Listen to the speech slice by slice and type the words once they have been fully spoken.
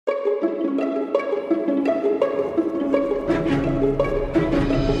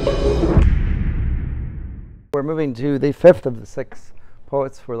we're moving to the fifth of the six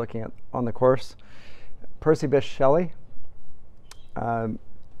poets we're looking at on the course, Percy Bysshe Shelley,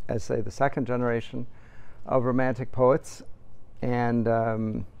 as say the second generation of Romantic poets. And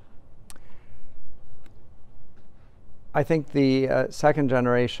I think the second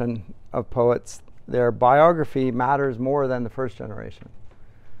generation of poets, their biography matters more than the first generation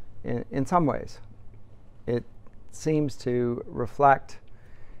in some ways. It seems to reflect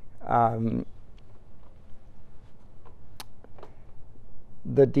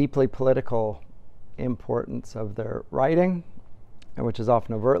the deeply political importance of their writing, and which is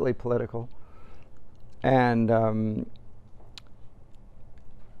often overtly political, and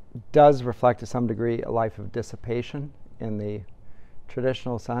does reflect to some degree a life of dissipation in the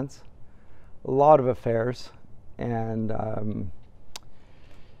traditional sense. A lot of affairs and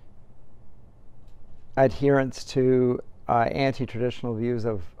adherence to anti-traditional views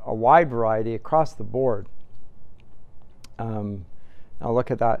of a wide variety across the board. I'll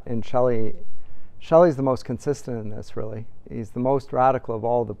look at that in Shelley. Shelley's the most consistent in this, really. He's the most radical of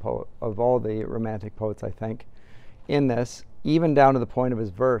all the Romantic poets, I think, in this, even down to the point of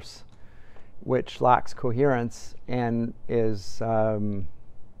his verse, which lacks coherence and is allied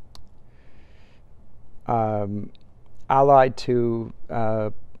to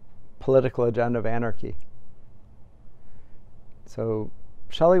political agenda of anarchy. So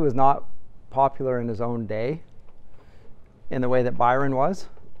Shelley was not popular in his own day in the way that Byron was,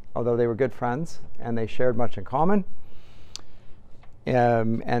 although they were good friends and they shared much in common,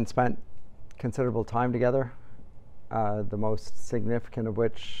 and spent considerable time together, the most significant of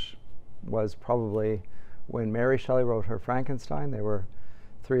which was probably when Mary Shelley wrote her Frankenstein.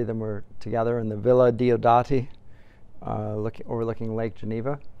 Three of them were together in the Villa Diodati, overlooking Lake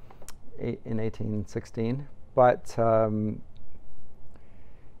Geneva in 1816. But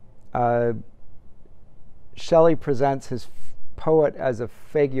Shelley presents his poet as a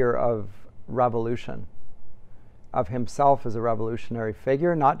figure of revolution, of himself as a revolutionary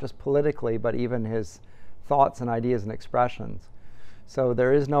figure, not just politically, but even his thoughts and ideas and expressions. So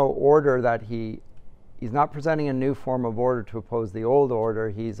there is no order that he's not presenting a new form of order to oppose the old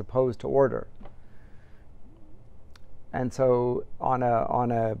order. He's opposed to order. And so on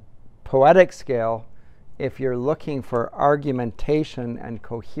a poetic scale, if you're looking for argumentation and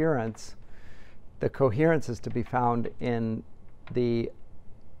coherence, the coherence is to be found in the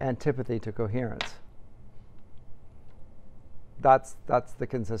antipathy to coherence. That's the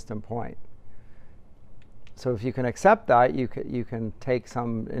consistent point. So if you can accept that, you can take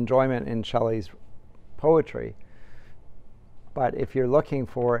some enjoyment in Shelley's poetry. But if you're looking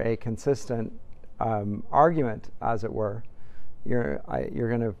for a consistent argument, as it were, you're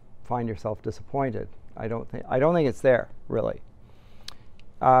going to find yourself disappointed. I don't think it's there, really.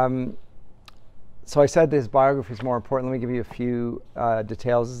 So I said his biography is more important. Let me give you a few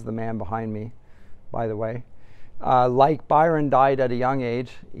details. This is the man behind me, by the way. Like Byron, died at a young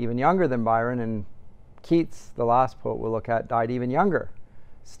age, even younger than Byron, and Keats, the last poet we'll look at, died even younger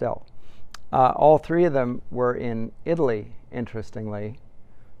still. All three of them were in Italy, interestingly,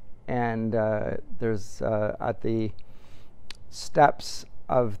 and there's at the steps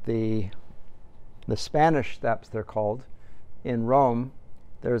of the Spanish steps, they're called, in Rome.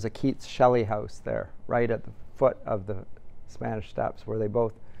 There's a Keats Shelley house there, right at the foot of the Spanish steps, where they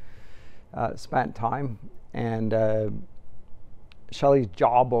both spent time. And Shelley's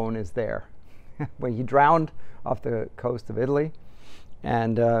jawbone is there. When he drowned off the coast of Italy,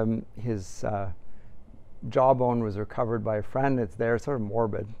 and his jawbone was recovered by a friend. It's there, sort of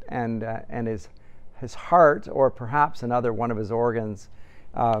morbid, and his heart, or perhaps another one of his organs,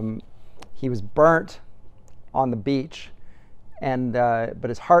 he was burnt on the beach, and but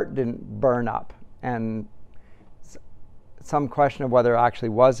his heart didn't burn up, and some question of whether it actually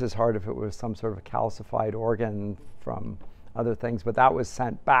was his heart, if it was some sort of a calcified organ from other things, but that was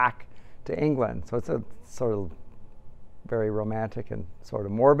sent back to England. So it's a sort of very romantic and sort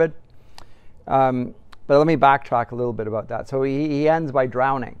of morbid. But let me backtrack a little bit about that. So he ends by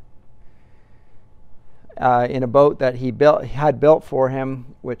drowning in a boat that he had built for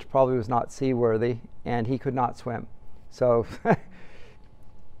him, which probably was not seaworthy, and he could not swim. So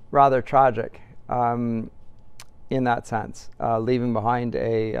rather tragic in that sense, leaving behind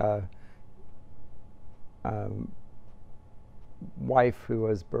a wife who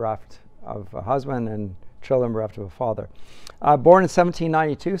was bereft of a husband and children bereft of a father. Born in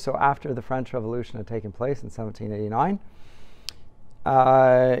 1792, so after the French Revolution had taken place in 1789.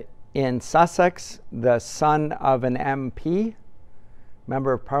 In Sussex, the son of an MP,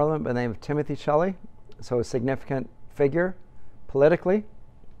 member of Parliament by the name of Timothy Shelley, so a significant figure politically,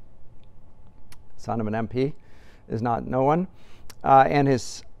 son of an MP. is not known. And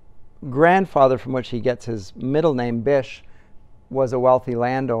his grandfather, from which he gets his middle name, Bish, was a wealthy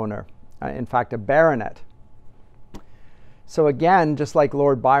landowner, in fact, a baronet. So again, just like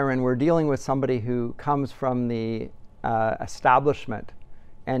Lord Byron, we're dealing with somebody who comes from the establishment,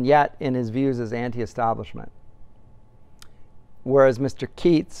 and yet in his views is anti-establishment. Whereas Mr.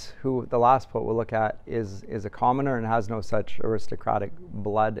 Keats, who the last poet we'll look at, is a commoner and has no such aristocratic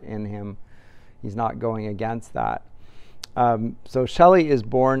blood in him. He's not going against that. So Shelley is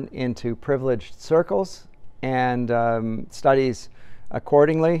born into privileged circles and studies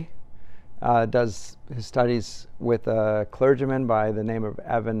accordingly. Does his studies with a clergyman by the name of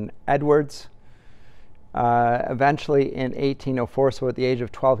Evan Edwards. Eventually in 1804, so at the age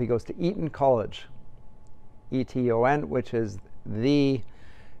of 12, he goes to Eton College, Eton, which is the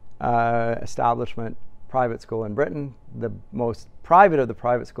establishment private school in Britain. The most private of the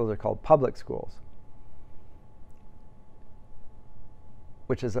private schools are called public schools,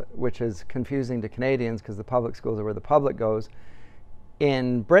 which is confusing to Canadians because the public schools are where the public goes.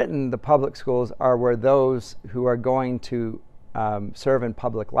 In Britain, the public schools are where those who are going to serve in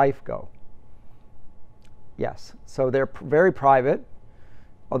public life go. Yes, so they're very private,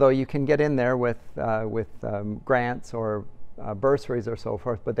 although you can get in there with grants or bursaries or so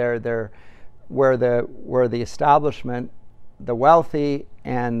forth. But they're where the establishment, the wealthy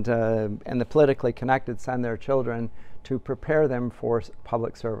and the politically connected send their children to prepare them for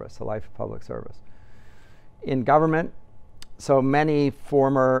public service, a life of public service. In government, so many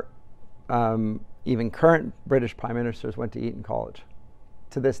former, even current British prime ministers went to Eton College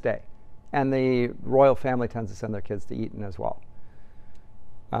to this day. And the royal family tends to send their kids to Eton as well.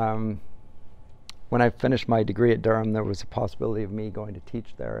 When I finished my degree at Durham, there was a possibility of me going to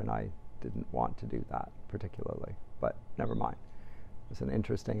teach there, and I didn't want to do that particularly, but never mind. It was an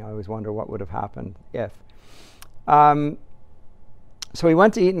interesting, I always wonder what would have happened if. So he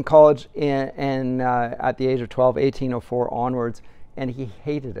went to Eton College at the age of 12, 1804 onwards, and he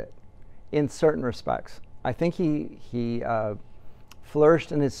hated it in certain respects. I think he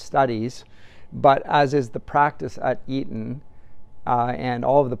flourished in his studies, but as is the practice at Eton and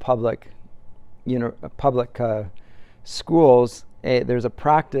all of the public schools, there's a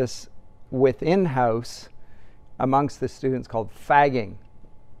practice within house amongst the students called fagging.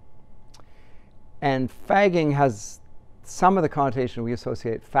 And fagging has some of the connotation we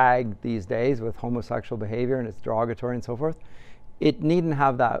associate fag these days with homosexual behavior, and it's derogatory and so forth. It needn't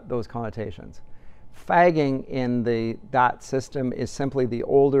have those connotations. Fagging in that system is simply the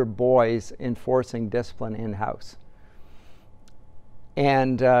older boys enforcing discipline in-house.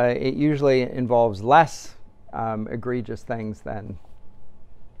 And it usually involves less egregious things than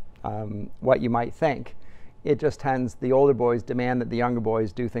what you might think. It just tends, the older boys demand that the younger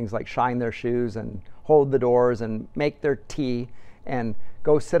boys do things like shine their shoes and hold the doors and make their tea and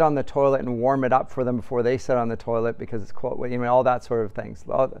go sit on the toilet and warm it up for them before they sit on the toilet because it's cold, all that sort of things.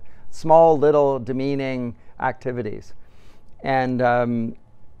 Small, little, demeaning activities. And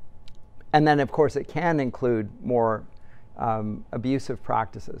then, of course, it can include more abusive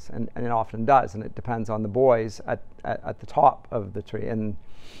practices, and it often does, and it depends on the boys at the top of the tree. And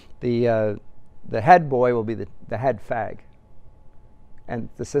the head boy will be the head fag, and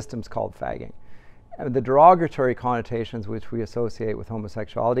the system's called fagging. The derogatory connotations which we associate with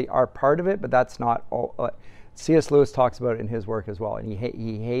homosexuality are part of it, but that's not all. C.S. Lewis talks about it in his work as well, and he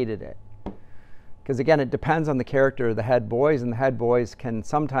hated it. Because again, it depends on the character of the head boys, and the head boys can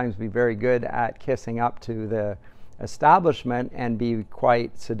sometimes be very good at kissing up to the establishment and be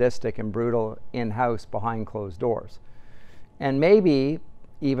quite sadistic and brutal in-house behind closed doors. And maybe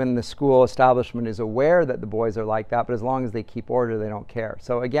even the school establishment is aware that the boys are like that, but as long as they keep order, they don't care.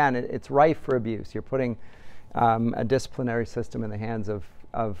 So again, it's rife for abuse. You're putting a disciplinary system in the hands of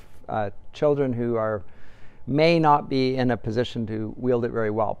children who may not be in a position to wield it very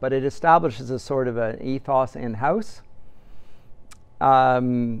well. But it establishes a sort of an ethos in-house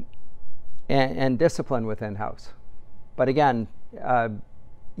and discipline within house. But again,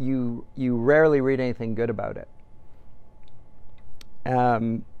 you rarely read anything good about it.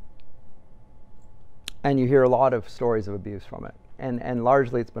 And you hear a lot of stories of abuse from it, and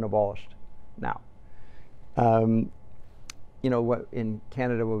largely it's been abolished now. What in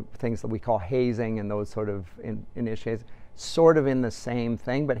Canada, things that we call hazing and those sort of initiates, sort of in the same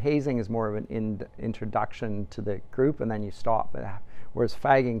thing, but hazing is more of an introduction to the group, and then you stop. Whereas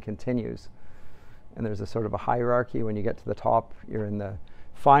fagging continues, and there's a sort of a hierarchy. When you get to the top, you're in the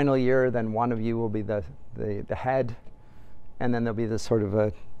final year, then one of you will be the head, and then there'll be this sort of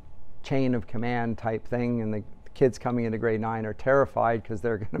a chain of command type thing, and the kids coming into grade 9 are terrified because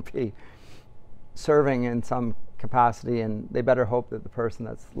they're going to be serving in some capacity, and they better hope that the person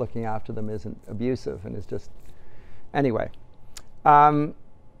that's looking after them isn't abusive and is just anyway.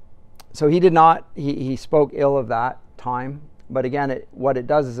 So he did not. He spoke ill of that time, but again, what it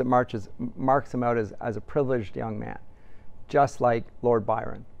does is it marks him out as a privileged young man, just like Lord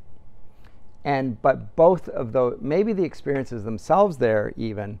Byron. But both of those, maybe the experiences themselves there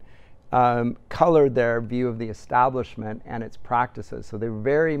even, colored their view of the establishment and its practices. So they're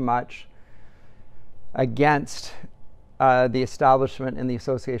very much against the establishment and the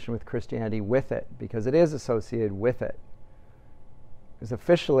association with Christianity with it, because it is associated with it. Because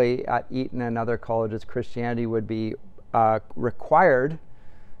officially at Eton and other colleges, Christianity would be required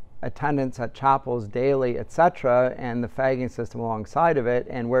attendance at chapels daily, etc., and the fagging system alongside of it.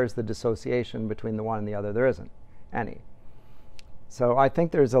 And where's the dissociation between the one and the other? There isn't any. So I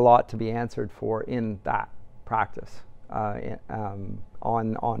think there's a lot to be answered for in that practice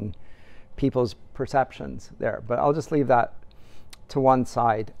on people's perceptions there. But I'll just leave that to one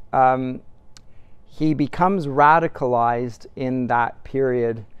side. He becomes radicalized in that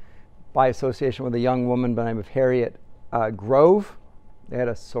period by association with a young woman by the name of Harriet Grove. They had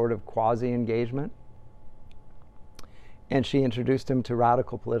a sort of quasi-engagement. And she introduced him to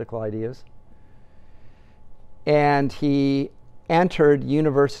radical political ideas. And he entered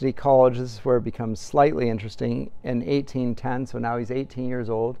University College. This is where it becomes slightly interesting. In 1810, so now he's 18 years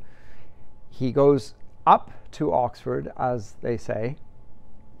old. He goes up to Oxford, as they say.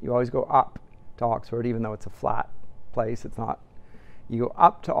 You always go up to Oxford, even though it's a flat place. It's not. You go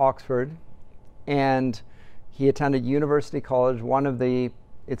up to Oxford, and he attended University College.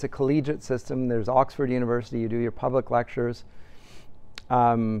 It's a collegiate system. There's Oxford University. You do your public lectures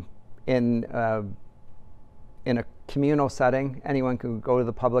in a communal setting. Anyone can go to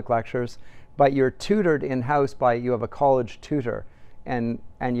the public lectures, but you're tutored in-house you have a college tutor, and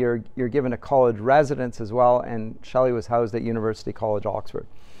you're given a college residence as well. And Shelley was housed at University College, Oxford.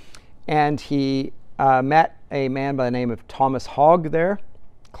 And he met a man by the name of Thomas Hogg there,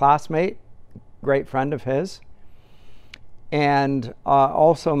 classmate, great friend of his, and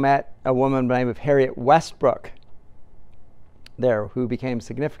also met a woman by the name of Harriet Westbrook there, who became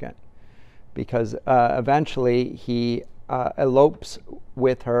significant because eventually he elopes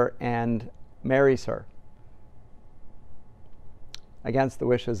with her and marries her against the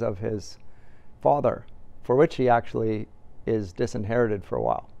wishes of his father, for which he actually is disinherited for a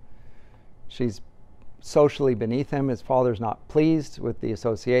while. She's socially beneath him. His father's not pleased with the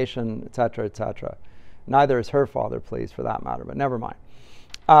association, etc., etc. Neither is her father pleased, for that matter, but never mind.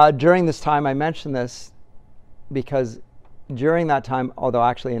 During this time, I mention this because during that time, although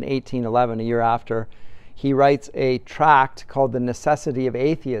actually in 1811, a year after, he writes a tract called The Necessity of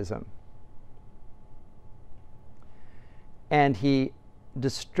Atheism. And he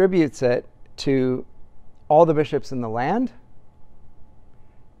distributes it to all the bishops in the land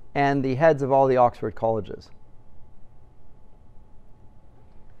and the heads of all the Oxford colleges,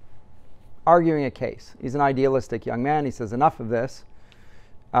 arguing a case. He's an idealistic young man. He says, enough of this.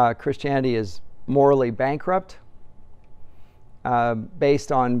 Christianity is morally bankrupt,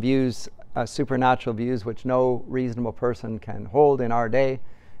 based on views, supernatural views, which no reasonable person can hold in our day.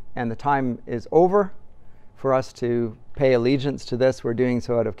 And the time is over for us to pay allegiance to this. We're doing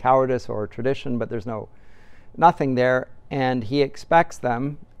so out of cowardice or tradition, but there's nothing there. And he expects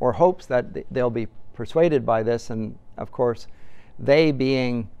them, or hopes that they'll be persuaded by this. And of course, they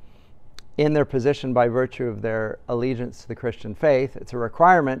being in their position by virtue of their allegiance to the Christian faith, it's a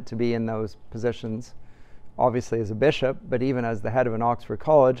requirement to be in those positions, obviously as a bishop, but even as the head of an Oxford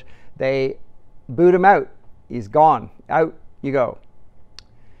college, they boot him out. He's gone. Out you go.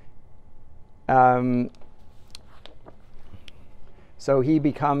 So he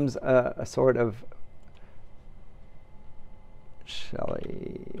becomes a sort of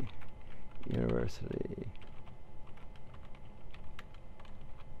Shelley University.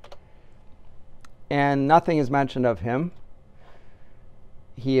 And nothing is mentioned of him.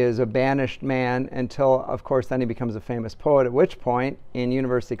 He is a banished man until, of course, then he becomes a famous poet, at which point, in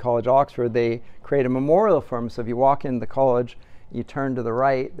University College, Oxford, they create a memorial for him. So if you walk into the college, you turn to the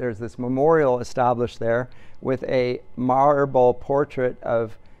right, there's this memorial established there with a marble portrait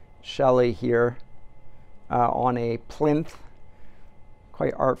of Shelley here on a plinth,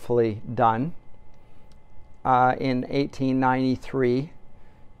 quite artfully done, in 1893.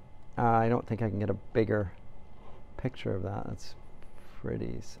 I don't think I can get a bigger picture of that. That's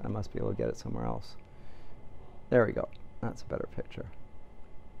pretty. I must be able to get it somewhere else. There we go. That's a better picture.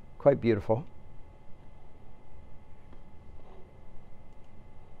 Quite beautiful.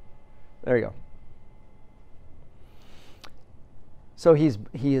 There you go. So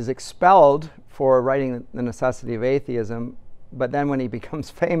he is expelled for writing The Necessity of Atheism, but then when he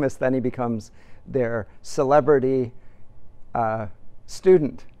becomes famous, then he becomes their celebrity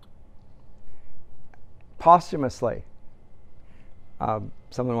student posthumously.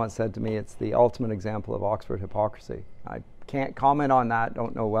 Someone once said to me, it's the ultimate example of Oxford hypocrisy. I can't comment on that,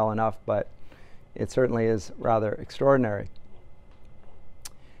 don't know well enough, but it certainly is rather extraordinary.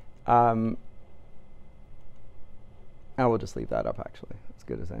 And we'll just leave that up, actually. As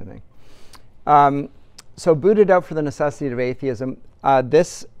good as anything. So booted out for The Necessity of Atheism.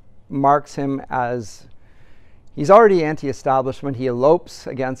 This marks him as, he's already anti-establishment. He elopes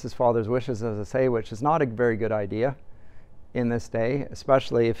against his father's wishes, as I say, which is not a very good idea in this day,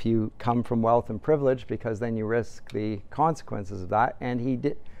 especially if you come from wealth and privilege, because then you risk the consequences of that, and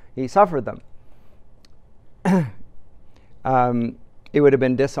he suffered them. It would have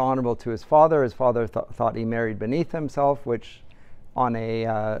been dishonorable to his father. His father thought he married beneath himself, which on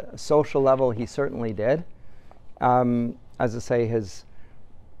a social level he certainly did. As I say, his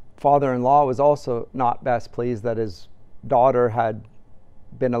father-in-law was also not best pleased that his daughter had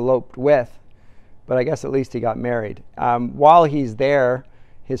been eloped with, but I guess at least he got married. While he's there,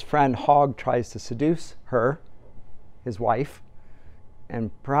 his friend Hogg tries to seduce her, his wife,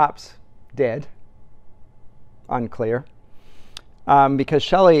 and perhaps did, unclear, because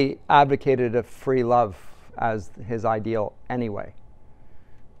Shelley advocated a free love as his ideal anyway.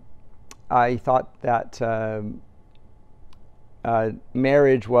 He thought that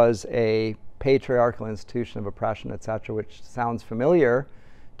marriage was a patriarchal institution of oppression, etc., which sounds familiar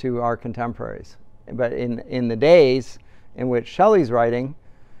to our contemporaries. But in the days in which Shelley's writing,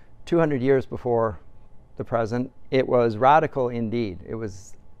 200 years before the present, it was radical indeed. It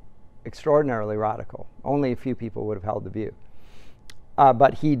was extraordinarily radical. Only a few people would have held the view.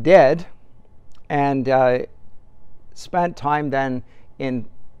 But he did, and spent time then in,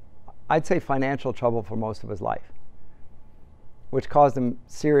 I'd say, financial trouble for most of his life, which caused him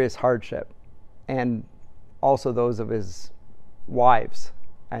serious hardship, and also those of his wives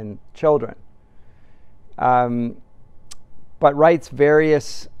and children. But writes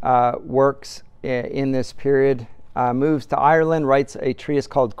various works in this period, moves to Ireland, writes a treatise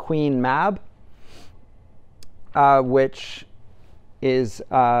called Queen Mab, which is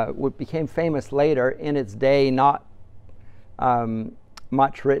what became famous later. In its day, not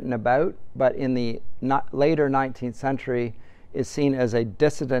much written about, but in the later 19th century is seen as a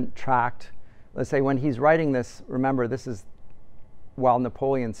dissident tract. Let's say when he's writing this, remember this is while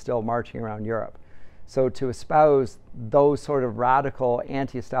Napoleon's still marching around Europe. So to espouse those sort of radical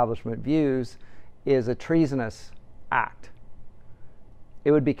anti-establishment views is a treasonous act.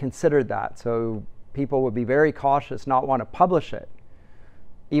 It would be considered that. So people would be very cautious, not want to publish it.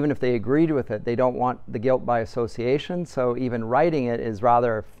 Even if they agreed with it, they don't want the guilt by association. So even writing it is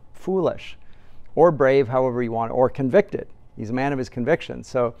rather foolish, or brave, however you want, or convicted. He's a man of his convictions.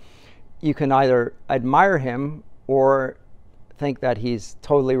 So you can either admire him or think that he's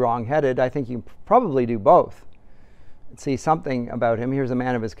totally wrong-headed. I think you probably do both. See something about him. Here's a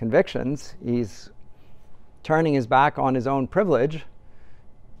man of his convictions. He's turning his back on his own privilege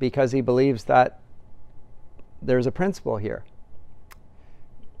because he believes that there's a principle here.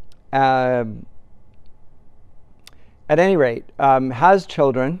 At any rate, has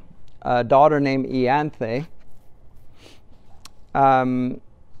children, a daughter named Ianthe, and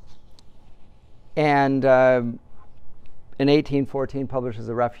in 1814 publishes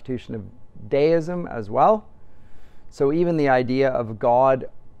a refutation of deism as well. So even the idea of God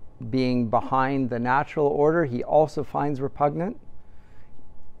being behind the natural order, he also finds repugnant.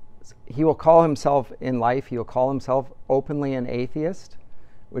 He will call himself in life, he will call himself openly an atheist,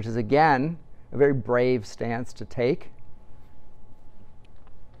 which is again a very brave stance to take.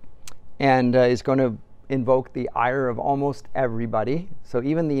 And is going to invoke the ire of almost everybody. So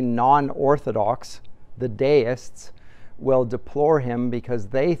even the non-orthodox, the deists, will deplore him because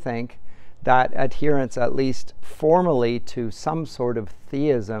they think that adherence, at least formally, to some sort of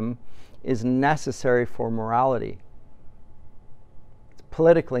theism is necessary for morality. It's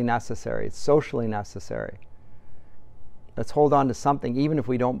politically necessary, it's socially necessary. Let's hold on to something, even if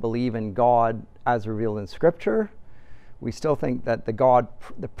we don't believe in God as revealed in Scripture. We still think that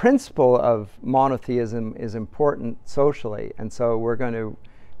the principle of monotheism is important socially, and so we're going to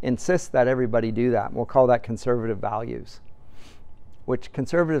insist that everybody do that. We'll call that conservative values, which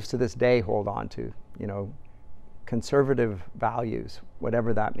conservatives to this day hold on to. You know, conservative values,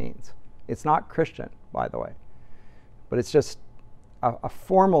 whatever that means. It's not Christian, by the way, but it's just a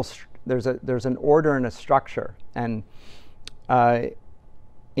formal. There's an order and a structure, and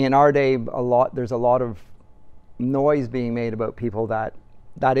in our day, there's a lot of noise being made about people that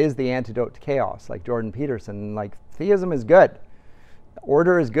is the antidote to chaos, like Jordan Peterson. Like, theism is good.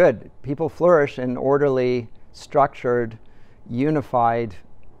 Order is good. People flourish in orderly, structured, unified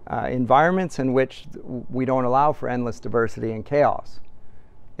environments in which we don't allow for endless diversity and chaos.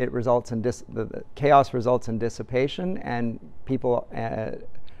 It results in the chaos results in dissipation and people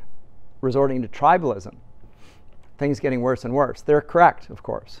resorting to tribalism. Things getting worse and worse. They're correct, of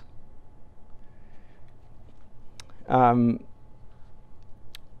course. But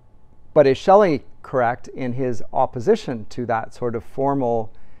is Shelley correct in his opposition to that sort of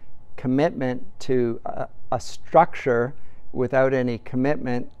formal commitment to a structure without any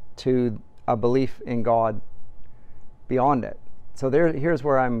commitment to a belief in God beyond it? So here's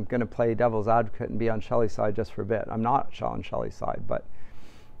where I'm going to play devil's advocate and be on Shelley's side just for a bit. I'm not on Shelley's side, but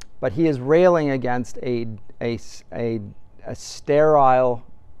he is railing against a sterile,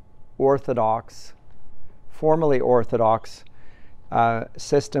 orthodox, formally orthodox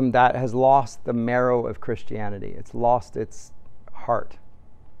system that has lost the marrow of Christianity. It's lost its heart.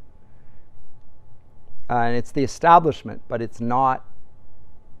 And it's the establishment, but it's not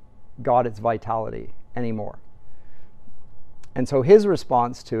got its vitality anymore. And so his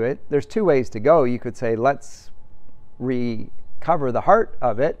response to it, there's two ways to go. You could say, let's recover the heart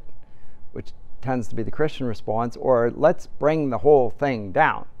of it, which tends to be the Christian response, or let's bring the whole thing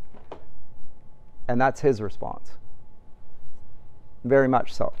down. And that's his response. Very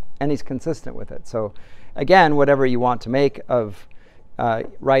much so. And he's consistent with it. So again, whatever you want to make of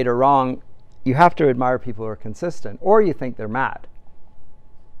right or wrong, you have to admire people who are consistent, or you think they're mad.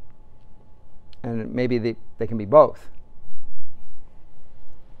 And maybe they can be both.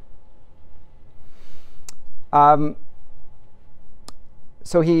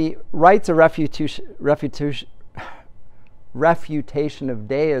 So he writes a refutation of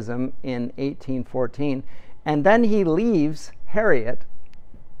deism in 1814, and then he leaves Harriet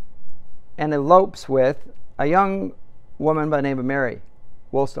and elopes with a young woman by the name of Mary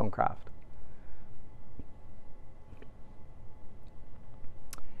Wollstonecraft.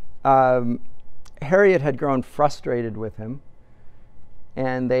 Harriet had grown frustrated with him,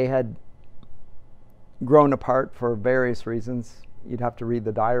 and they had grown apart for various reasons. You'd have to read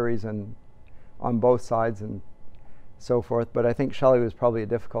the diaries and on both sides and so forth, but I think Shelley was probably a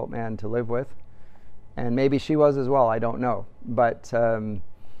difficult man to live with, and maybe she was as well, I don't know. But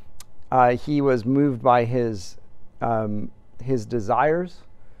he was moved by his desires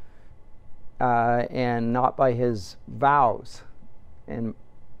and not by his vows in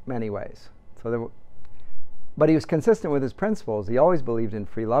many ways. So but he was consistent with his principles. He always believed in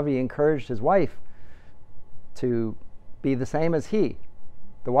free love. He encouraged his wife to be the same as he.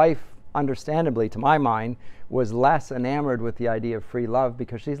 The wife, understandably, to my mind, was less enamored with the idea of free love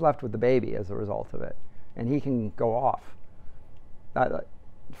because she's left with the baby as a result of it, and he can go off.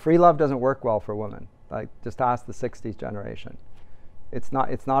 Free love doesn't work well for women. Like, just ask the 60s generation. It's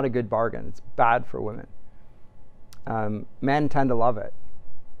not a good bargain. It's bad for women. Men tend to love it.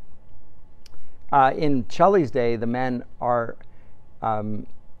 In Shelley's day, the men are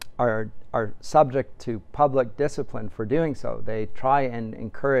subject to public discipline for doing so. They try and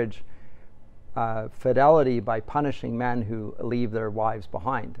encourage fidelity by punishing men who leave their wives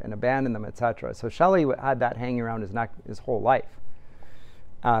behind and abandon them, etc. So Shelley had that hanging around his neck his whole life.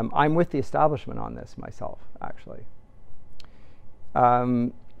 I'm with the establishment on this myself, actually.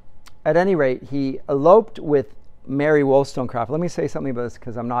 At any rate, he eloped with Mary Wollstonecraft. Let me say something about this,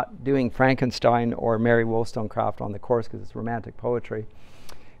 because I'm not doing Frankenstein or Mary Wollstonecraft on the course because it's romantic poetry.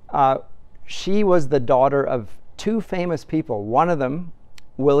 She was the daughter of two famous people. One of them,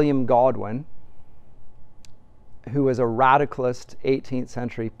 William Godwin, who was a radicalist 18th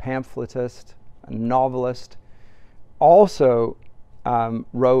century pamphletist, a novelist, also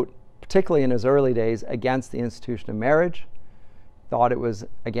wrote, particularly in his early days, against the institution of marriage. Thought it was,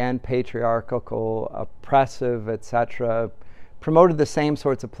 again, patriarchal, oppressive, etc. Promoted the same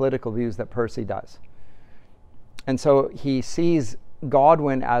sorts of political views that Percy does. And so he sees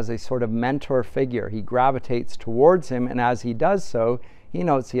Godwin as a sort of mentor figure. He gravitates towards him, and as he does so, he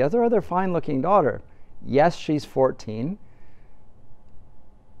notes he has a rather fine-looking daughter. Yes, she's 14.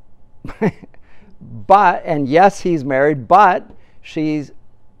 And yes, he's married, but she's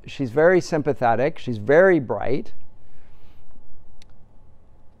very sympathetic. She's very bright.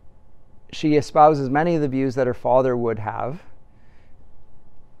 She espouses many of the views that her father would have.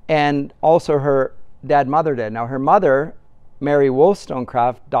 And also her dead mother did. Now, her mother, Mary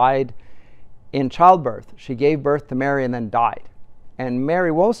Wollstonecraft, died in childbirth. She gave birth to Mary and then died. And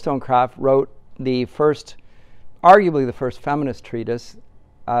Mary Wollstonecraft wrote arguably the first feminist treatise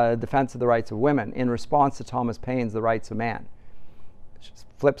defense of the rights of women in response to Thomas Paine's The Rights of Man. She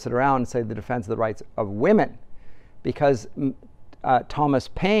flips it around and say the defense of the rights of women, because Thomas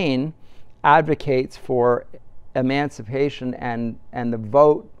Paine advocates for emancipation and the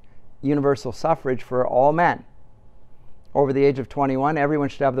vote, universal suffrage for all men. Over the age of 21, everyone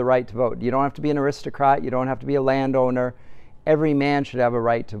should have the right to vote. You don't have to be an aristocrat. You don't have to be a landowner. Every man should have a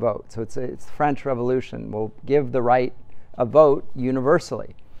right to vote. So it's the French Revolution will give the right of vote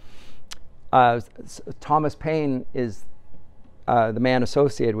universally. Thomas Paine is the man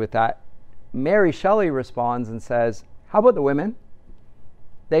associated with that. Mary Shelley responds and says, how about the women?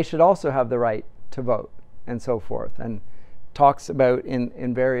 They should also have the right to vote, and so forth, and talks about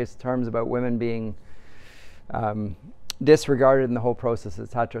in various terms about women being disregarded in the whole process,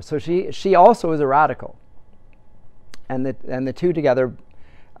 etc. So she also is a radical, and the two together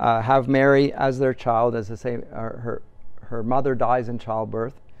have Mary as their child. As I say, her mother dies in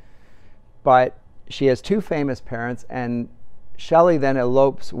childbirth, but she has two famous parents, and Shelley then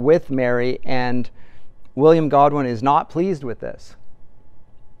elopes with Mary, and William Godwin is not pleased with this.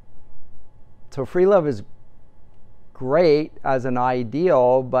 So free love is great as an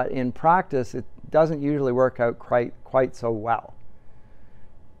ideal, but in practice it doesn't usually work out quite so well.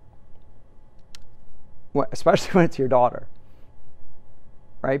 Especially when it's your daughter,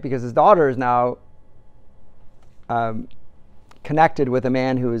 right? Because his daughter is now connected with a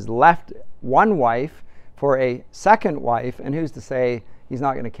man who has left one wife for a second wife, and who's to say he's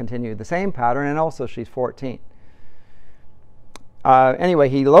not going to continue the same pattern, and also she's 14. Anyway,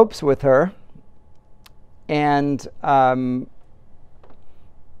 he elopes with her, and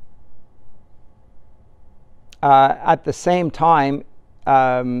at the same time,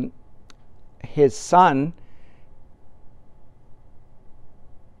 his son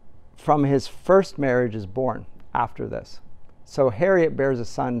from his first marriage is born after this. So Harriet bears a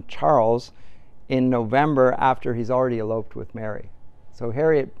son, Charles, in November after he's already eloped with Mary. So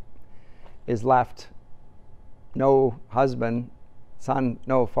Harriet is left no husband, son,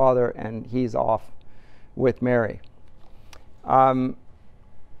 no father, and he's off with Mary.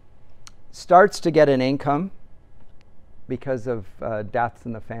 Starts to get an income because of deaths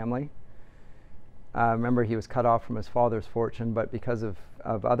in the family. Remember, he was cut off from his father's fortune, but because of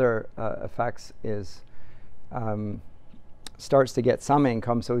other effects starts to get some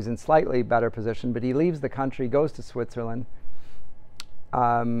income, so he's in slightly better position, but he leaves the country, goes to Switzerland.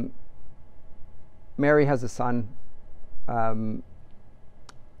 Mary has a son, and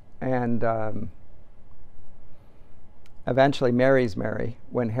eventually marries Mary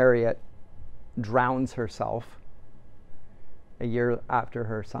when Harriet drowns herself a year after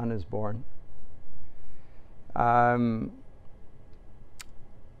her son is born.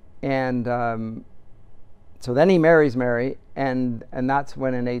 So then he marries Mary, and that's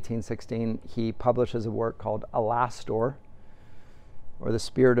when in 1816 he publishes a work called Alastor, or The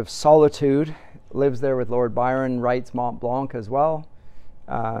Spirit of Solitude. Lives there with Lord Byron, writes Mont Blanc as well.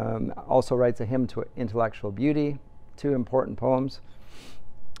 Also writes a hymn to intellectual beauty, two important poems.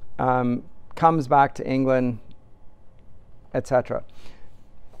 Comes back to England, etc.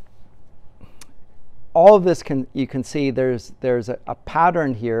 All of this you can see there's a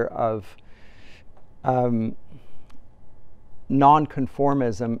pattern here of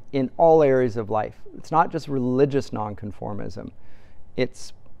nonconformism in all areas of life. It's not just religious nonconformism.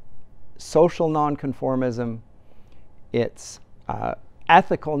 It's social nonconformism. It's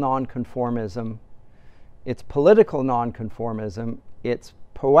ethical nonconformism. It's political nonconformism. It's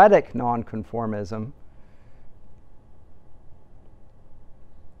poetic nonconformism.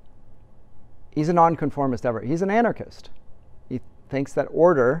 He's a nonconformist ever. He's an anarchist. He thinks that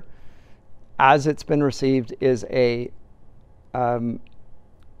order, as it's been received, is a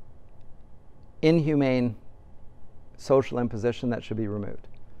inhumane social imposition that should be removed.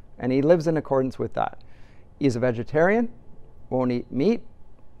 And he lives in accordance with that. He's a vegetarian, won't eat meat,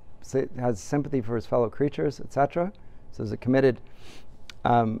 has sympathy for his fellow creatures, etc. So he's a committed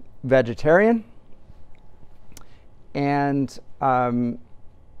vegetarian. And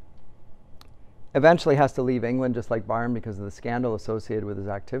eventually has to leave England, just like Byron, because of the scandal associated with his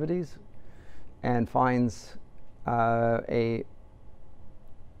activities, and finds a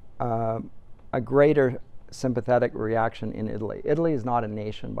greater sympathetic reaction in Italy. Italy is not a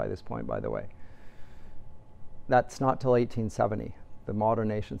nation by this point, by the way. That's not till 1870. The modern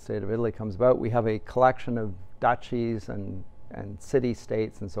nation state of Italy comes about. We have a collection of duchies and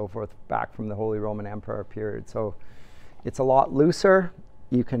city-states and so forth back from the Holy Roman Empire period. So it's a lot looser.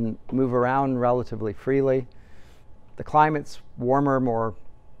 You can move around relatively freely. The climate's warmer,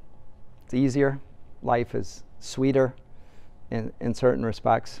 it's easier. Life is sweeter. in certain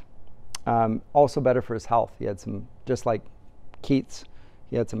respects. Also better for his health. He had some, just like Keats,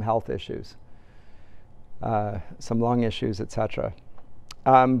 he had some health issues, some lung issues, etc.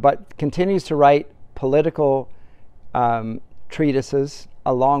 But continues to write political treatises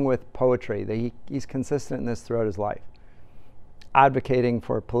along with poetry. He's consistent in this throughout his life, advocating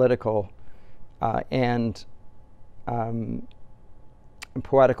for political and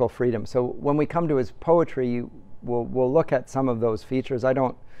poetical freedom. So when we come to his poetry, we'll look at some of those features. I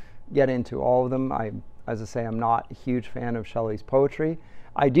don't get into all of them. As I say, I'm not a huge fan of Shelley's poetry.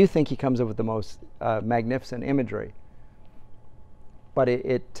 I do think he comes up with the most magnificent imagery, but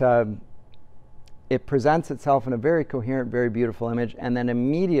it presents itself in a very coherent, very beautiful image, and then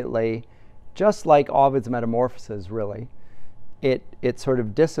immediately, just like Ovid's Metamorphoses, really, it sort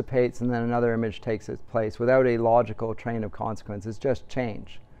of dissipates, and then another image takes its place without a logical train of consequences, just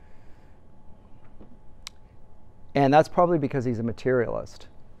change. And that's probably because he's a materialist.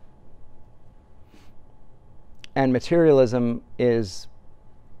 And materialism is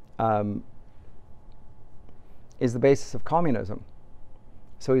the basis of communism.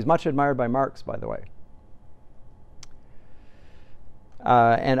 So he's much admired by Marx, by the way,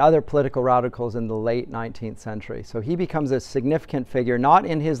 and other political radicals in the late 19th century. So he becomes a significant figure, not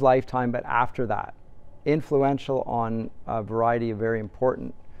in his lifetime, but after that, influential on a variety of very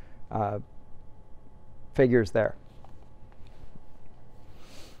important figures there.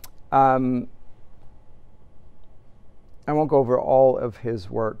 I won't go over all of his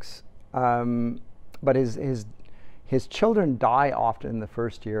works, but his children die often in the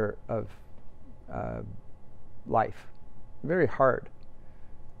first year of life. Very hard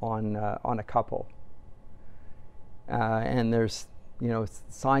on a couple, and there's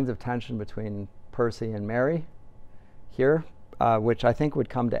signs of tension between Percy and Mary here, which I think would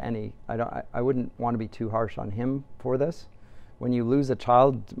come to any. I wouldn't want to be too harsh on him for this. When you lose a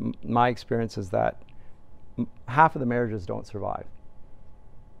child, my experience is that half of the marriages don't survive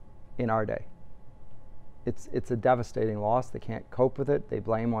in our day. It's a devastating loss. They can't cope with it. They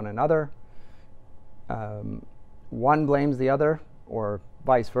blame one another. One blames the other, or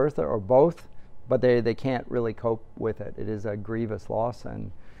vice versa, or both, but they can't really cope with it. It is a grievous loss,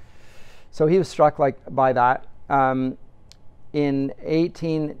 and so he was struck by that. In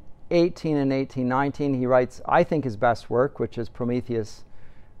 1818 and 1819, he writes, I think, his best work, which is Prometheus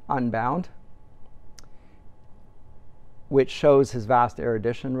Unbound, which shows his vast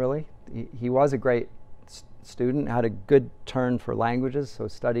erudition, really. He was a great student, had a good turn for languages, so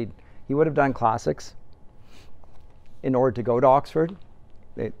studied. He would have done classics in order to go to Oxford.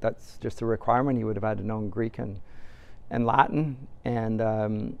 That's just a requirement. He would have had to know Greek and Latin,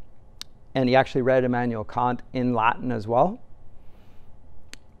 and he actually read Immanuel Kant in Latin as well,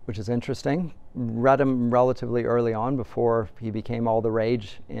 which is interesting. Read him relatively early on, before he became all the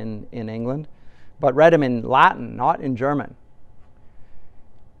rage in England, but read him in Latin, not in German.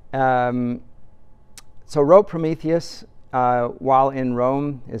 So wrote Prometheus while in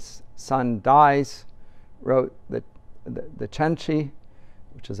Rome. His son dies. Wrote the Cenci,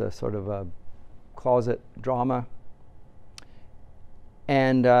 which is a sort of a closet drama.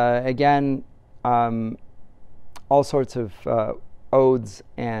 And again, all sorts of odes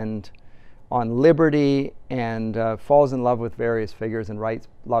and on liberty, and falls in love with various figures and writes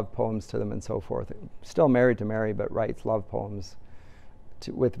love poems to them and so forth. Still married to Mary, but writes love poems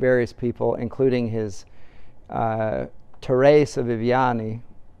with various people, including his Teresa Viviani,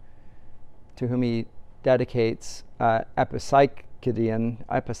 to whom he dedicates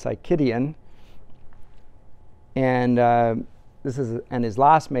Epipsychidion, and his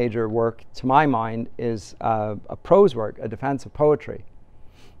last major work, to my mind, is a prose work, a defense of poetry.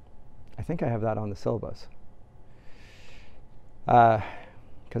 I think I have that on the syllabus,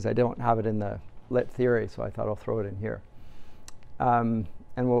 because I don't have it in the lit theory, so I thought I'll throw it in here. And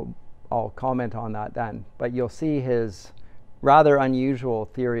I'll comment on that then. But you'll see his rather unusual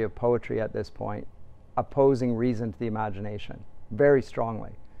theory of poetry at this point, opposing reason to the imagination very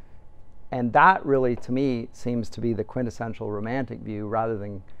strongly. And that really, to me, seems to be the quintessential romantic view, rather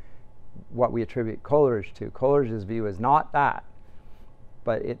than what we attribute Coleridge to. Coleridge's view is not that,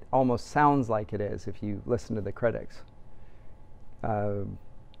 but it almost sounds like it is if you listen to the critics.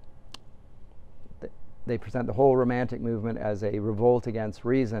 They present the whole romantic movement as a revolt against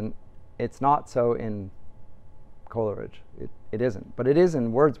reason. It's not so in Coleridge. It isn't. But it is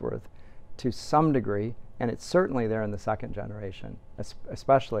in Wordsworth to some degree, and it's certainly there in the second generation,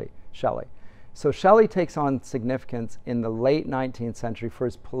 especially Shelley. So Shelley takes on significance in the late 19th century for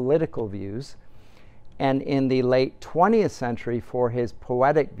his political views, and in the late 20th century for his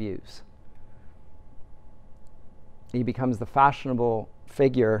poetic views. He becomes the fashionable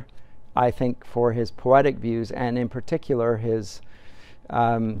figure, I think, for his poetic views, and in particular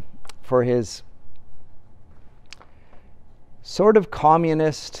for his sort of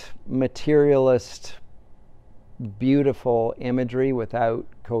communist, materialist, beautiful imagery without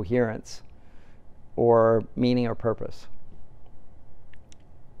coherence or meaning or purpose.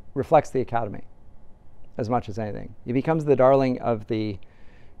 Reflects the Academy as much as anything. He becomes the darling of the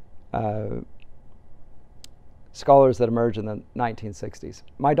scholars that emerge in the 1960s.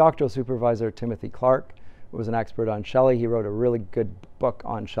 My doctoral supervisor, Timothy Clark, was an expert on Shelley. He wrote a really good book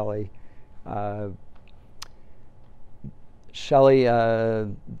on Shelley. Shelley,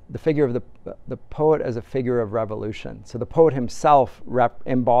 the figure of the poet as a figure of revolution. So the poet himself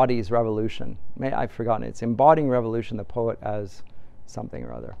embodies revolution. I've forgotten it. It's embodying revolution, the poet as something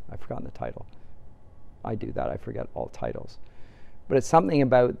or other. I've forgotten the title. I do that. I forget all titles. But it's something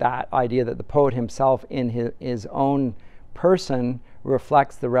about that idea that the poet himself in his own person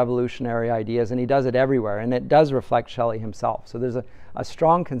reflects the revolutionary ideas, and he does it everywhere, and it does reflect Shelley himself. So there's a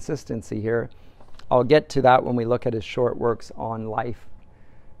strong consistency here. I'll get to that when we look at his short works on life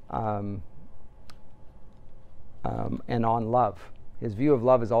and on love. His view of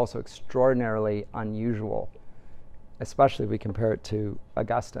love is also extraordinarily unusual, especially if we compare it to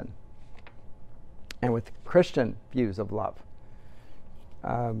Augustine and with Christian views of love.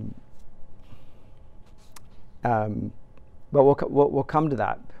 But we'll come to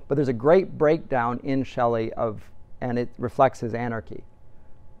that. But there's a great breakdown in Shelley and it reflects his anarchy.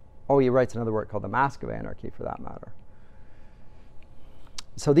 Oh, he writes another work called The Mask of Anarchy, for that matter.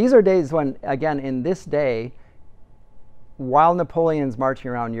 So these are days when, again, in this day, while Napoleon's marching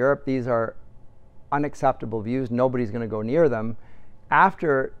around Europe, these are unacceptable views. Nobody's going to go near them.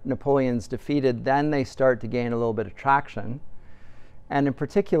 After Napoleon's defeated, then they start to gain a little bit of traction. And in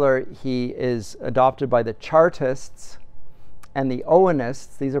particular, he is adopted by the Chartists and the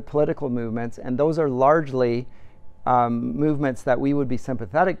Owenists. These are political movements, and those are largely movements that we would be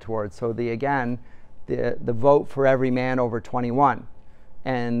sympathetic towards. So the vote for every man over 21,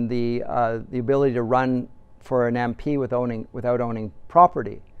 and the ability to run for an MP without owning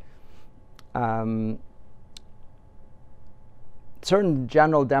property. Certain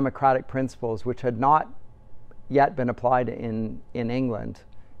general democratic principles which had not yet been applied in England,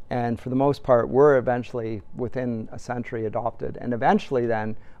 and for the most part were eventually within a century adopted, and eventually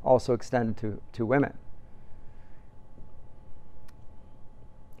then also extended to women.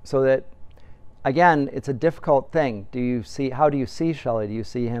 So that, again, it's a difficult thing. How do you see Shelley? Do you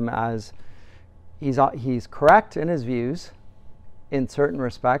see him as he's correct in his views in certain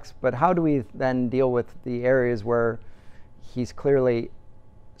respects, but how do we then deal with the areas where he's clearly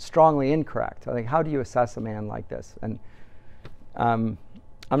strongly incorrect? I think, how do you assess a man like this? And I'm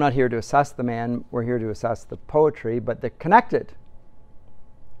not here to assess the man. We're here to assess the poetry, but they're connected.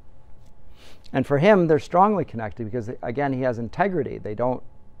 And for him, they're strongly connected because, again, he has integrity.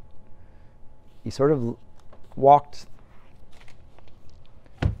 He sort of walked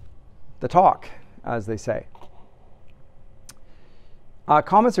the talk, as they say.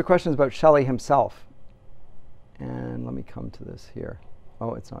 Comments or questions about Shelley himself? And let me come to this here.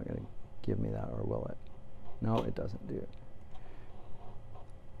 Oh, it's not going to give me that, or will it? No, it doesn't do it.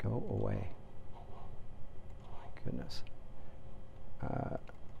 Go away. My goodness.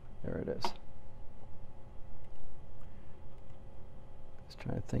 There it is. Just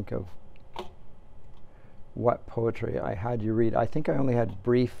trying to think of what poetry I had you read. I think I only had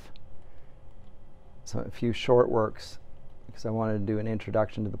a few short works, because I wanted to do an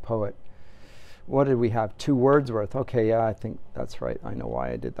introduction to the poet. What did we have? 2 Wordsworth. Okay, yeah, I think that's right. I know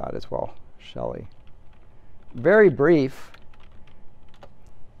why I did that as well. Shelley. Very brief.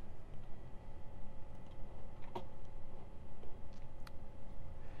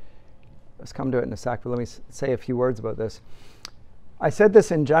 Let's come to it in a sec, but let me say a few words about this. I said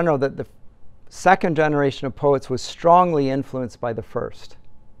this in general, that the second generation of poets was strongly influenced by the first.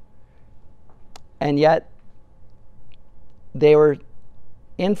 And yet, they were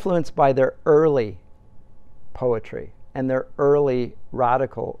influenced by their early poetry and their early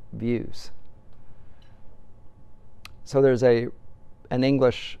radical views. So there's an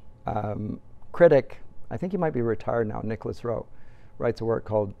English critic, I think he might be retired now, Nicholas Rowe, writes a work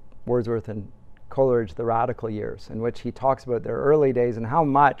called Wordsworth and Coleridge, The Radical Years, in which he talks about their early days and how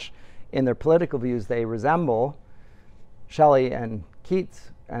much in their political views they resemble Shelley and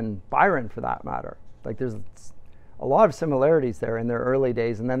Keats and Byron, for that matter. Like, there's a lot of similarities there in their early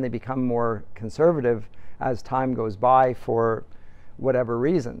days, and then they become more conservative as time goes by for whatever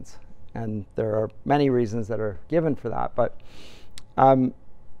reasons. And there are many reasons that are given for that. But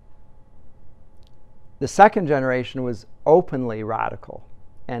The second generation was openly radical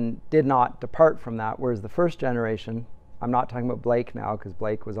and did not depart from that, whereas the first generation, I'm not talking about Blake now because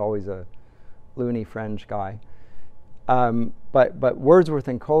Blake was always a loony fringe guy, but Wordsworth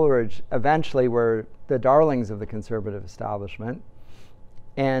and Coleridge eventually were the darlings of the conservative establishment,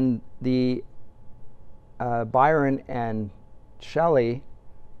 and the Byron and Shelley,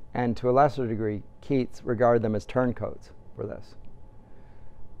 and to a lesser degree Keats, regard them as turncoats for this.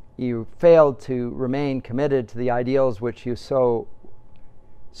 You failed to remain committed to the ideals which you so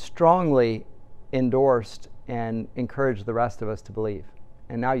strongly endorsed and encouraged the rest of us to believe,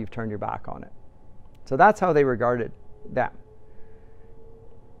 and now you've turned your back on it. So that's how they regarded them,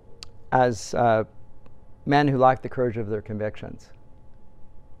 as men who lacked the courage of their convictions,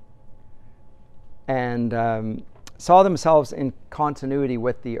 and saw themselves in continuity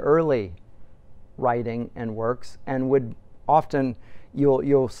with the early writing and works, and would often,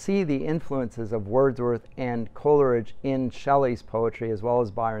 you'll see the influences of Wordsworth and Coleridge in Shelley's poetry, as well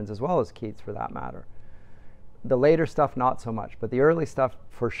as Byron's, as well as Keats for that matter. The later stuff not so much, but the early stuff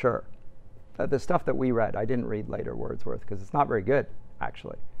for sure. The stuff that we read, I didn't read later Wordsworth because it's not very good,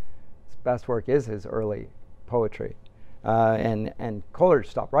 actually. His best work is his early poetry, and Coleridge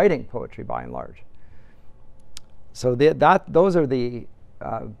stopped writing poetry by and large. So those are the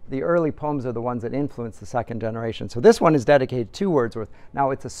early poems are the ones that influence the second generation. So this one is dedicated to Wordsworth.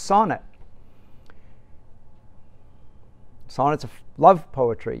 Now it's a sonnet. Sonnets are love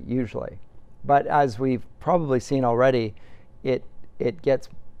poetry usually, but as we've probably seen already, it gets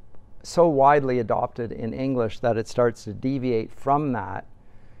so widely adopted in English that it starts to deviate from that,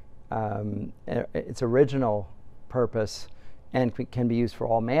 its original purpose, and can be used for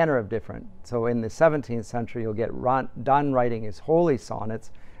all manner of different. So in the 17th century, you'll get Donne writing his holy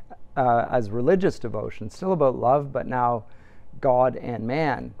sonnets as religious devotion, still about love, but now God and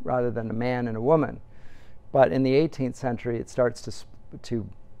man, rather than a man and a woman. But in the 18th century, it starts to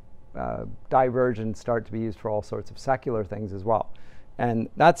diverge and start to be used for all sorts of secular things as well. And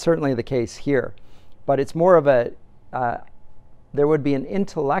that's certainly the case here. But it's more of there would be an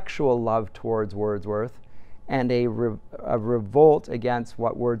intellectual love towards Wordsworth and a revolt against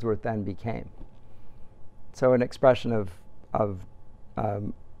what Wordsworth then became. So an expression of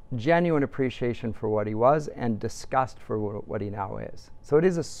genuine appreciation for what he was and disgust for what he now is. So it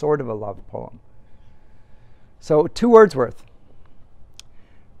is a sort of a love poem. So to Wordsworth,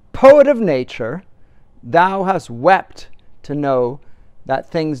 poet of nature, thou hast wept to know that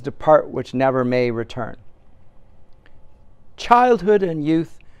things depart which never may return. Childhood and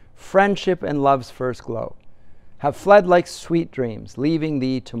youth, friendship and love's first glow, have fled like sweet dreams, leaving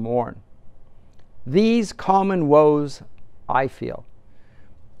thee to mourn. These common woes I feel.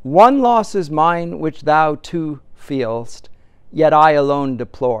 One loss is mine which thou too feelst, yet I alone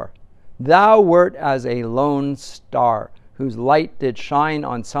deplore. Thou wert as a lone star, whose light did shine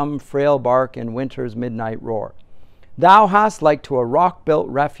on some frail bark in winter's midnight roar. Thou hast, like to a rock-built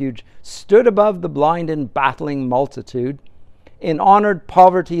refuge, stood above the blind and battling multitude. In honored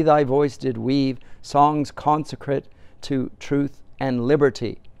poverty thy voice did weave songs consecrate to truth and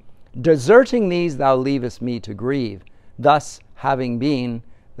liberty. Deserting these thou leavest me to grieve, thus having been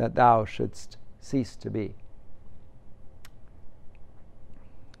that thou shouldst cease to be.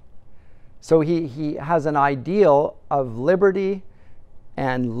 So he has an ideal of liberty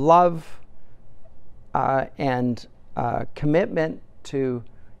and love and commitment to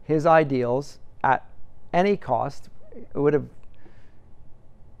his ideals at any cost. It would have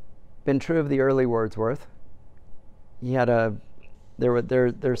been true of the early Wordsworth. He had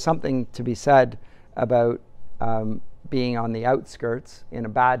there's something to be said about being on the outskirts in a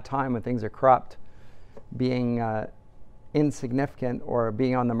bad time when things are corrupt. Being insignificant or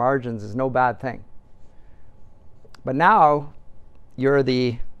being on the margins is no bad thing. But now you're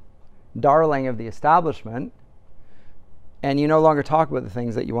the darling of the establishment, and you no longer talk about the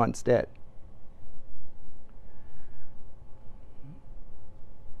things that you once did.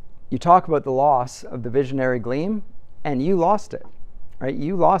 You talk about the loss of the visionary gleam, and you lost it, right?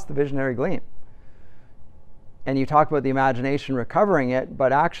 You lost the visionary gleam. And you talk about the imagination recovering it,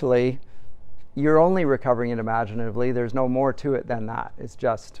 but actually you're only recovering it imaginatively. There's no more to it than that. It's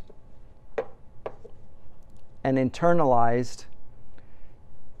just an internalized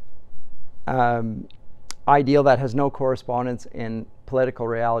ideal that has no correspondence in political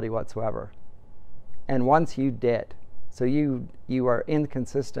reality whatsoever. And once you did, so you are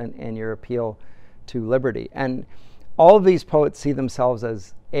inconsistent in your appeal to liberty. And all of these poets see themselves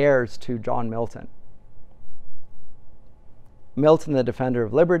as heirs to John Milton. Milton, the defender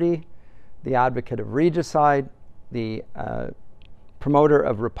of liberty, the advocate of regicide, the promoter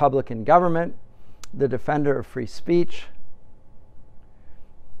of republican government, the defender of free speech,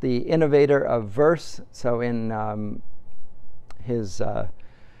 the innovator of verse. So in his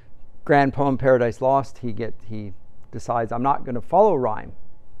grand poem Paradise Lost, he decides, I'm not going to follow rhyme.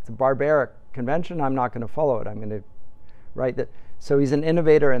 It's a barbaric convention. I'm not going to follow it. I'm going to write that. So he's an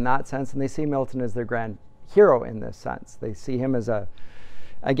innovator in that sense, and they see Milton as their grand hero in this sense. They see him as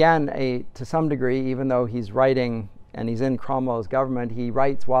again, to some degree, even though he's writing and he's in Cromwell's government, he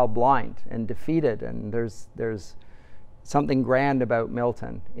writes while blind and defeated, and there's something grand about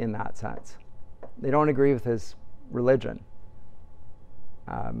Milton in that sense. They don't agree with his religion,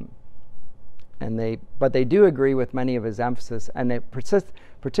 but they do agree with many of his emphasis, and it persists.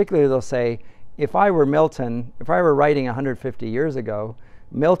 Particularly, they'll say, if I were Milton, if I were writing 150 years ago,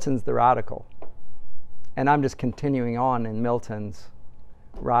 Milton's the radical, and I'm just continuing on in Milton's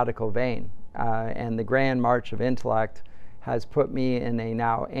radical vein. And the grand march of intellect has put me in a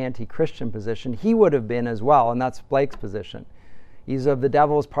now anti-Christian position. He would have been as well, and that's Blake's position. He's of the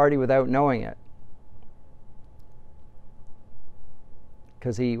devil's party without knowing it,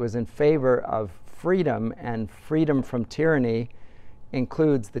 because he was in favor of freedom, and freedom from tyranny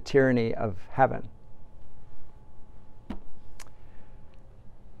includes the tyranny of heaven.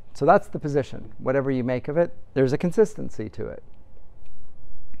 So that's the position. Whatever you make of it, there's a consistency to it.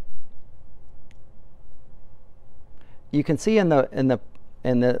 You can see in the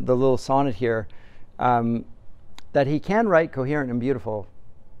little sonnet here that he can write coherent and beautiful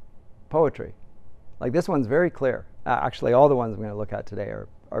poetry. Like this one's very clear. Actually, all the ones I'm going to look at today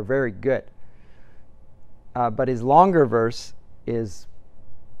are very good. But his longer verse is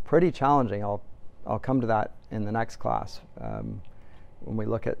pretty challenging. I'll come to that in the next class when we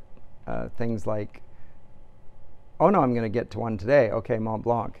look at things like. Oh no, I'm going to get to one today. Okay, Mont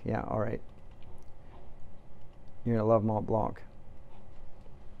Blanc. Yeah, all right. You're going to love Mont Blanc.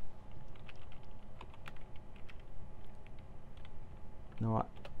 Not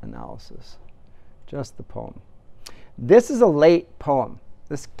analysis, just the poem. This is a late poem.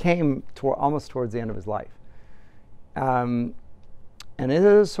 This came almost towards the end of his life. And it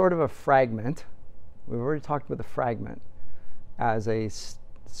is sort of a fragment. We've already talked about the fragment as a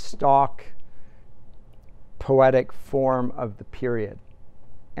stock poetic form of the period,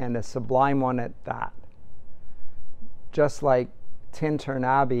 and a sublime one at that. Just like Tintern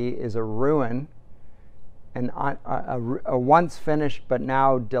Abbey is a ruin, and a once finished but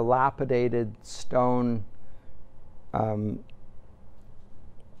now dilapidated stone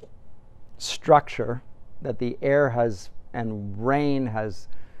structure that the air has and rain has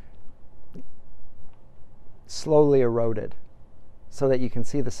slowly eroded, so that you can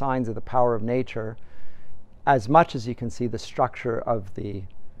see the signs of the power of nature as much as you can see the structure of the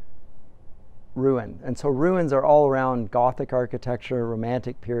ruin. And so ruins are all around Gothic architecture,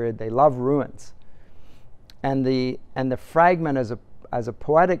 Romantic period. They love ruins. And the fragment as a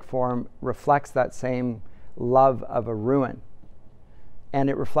poetic form reflects that same love of a ruin. And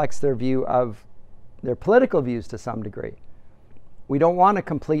it reflects their view of their political views to some degree. We don't want a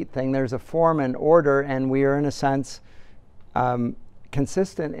complete thing. There's a form and order, and we are in a sense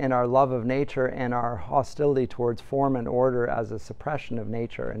consistent in our love of nature and our hostility towards form and order as a suppression of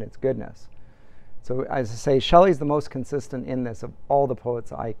nature and its goodness. So as I say, Shelley's the most consistent in this of all the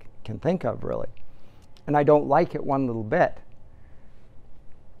poets I can think of, really. And I don't like it one little bit.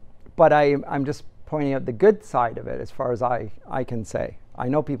 But I'm just pointing out the good side of it as far as I can say. I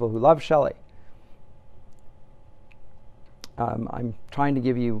know people who love Shelley. I'm trying to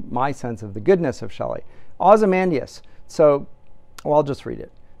give you my sense of the goodness of Shelley. Ozymandias. So, well, I'll just read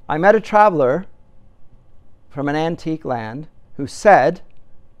it. I met a traveler from an antique land who said,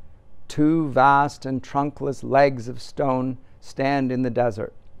 "Two vast and trunkless legs of stone stand in the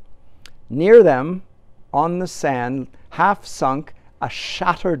desert. Near them, on the sand, half sunk, a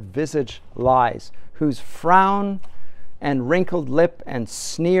shattered visage lies, whose frown and wrinkled lip and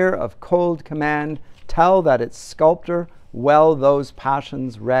sneer of cold command tell that its sculptor well those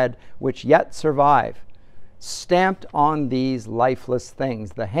passions read which yet survive, stamped on these lifeless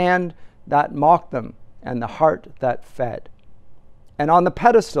things, the hand that mocked them and the heart that fed. And on the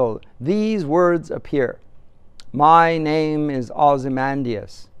pedestal these words appear: My name is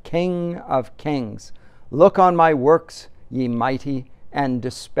Ozymandias, King of Kings. Look on my works, ye mighty, and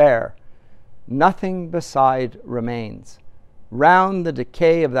despair. Nothing beside remains. Round the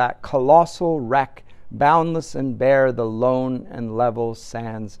decay of that colossal wreck, boundless and bare, the lone and level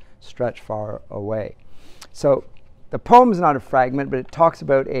sands stretch far away." So the poem is not a fragment, but it talks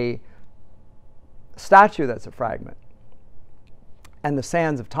about a statue that's a fragment, and the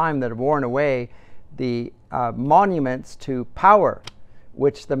sands of time that have worn away the monuments to power,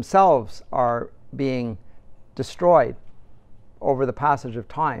 which themselves are being destroyed over the passage of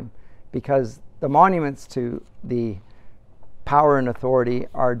time, because the monuments to the power and authority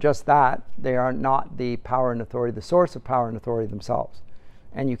are just that. They are not the power and authority, the source of power and authority themselves.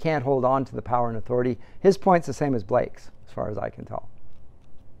 And you can't hold on to the power and authority. His point's the same as Blake's, as far as I can tell.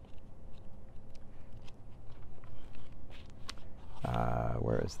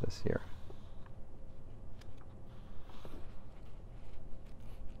 Where is this here?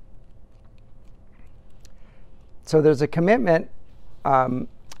 So there's a commitment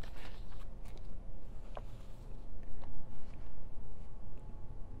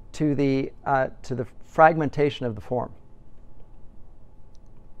to the fragmentation of the form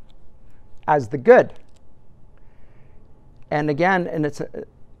as the good. And again, and it's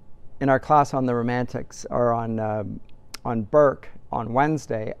in our class on the Romantics, or on Burke on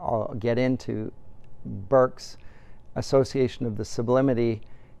Wednesday, I'll get into Burke's association of the sublimity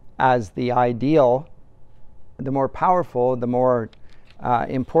as the ideal, the more powerful, the more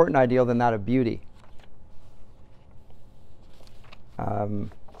important ideal than that of beauty. I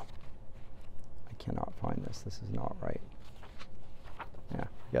cannot find this. This is not right. Yeah,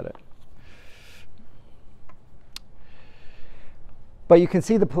 get it. But you can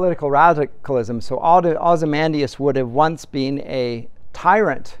see the political radicalism. So Ozymandias would have once been a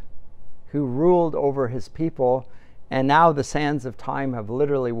tyrant who ruled over his people, and now the sands of time have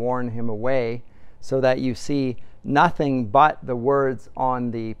literally worn him away, so that you see nothing but the words on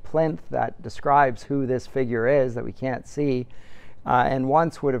the plinth that describes who this figure is that we can't see, and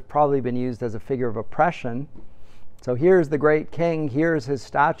once would have probably been used as a figure of oppression. So here's the great king, here's his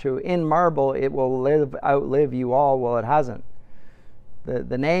statue in marble. It will outlive you all. Well, it hasn't.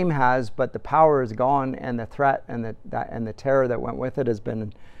 The name has, but the power is gone, and the threat and the terror that went with it has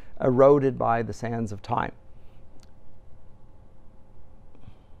been eroded by the sands of time.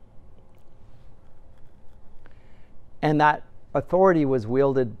 And that authority was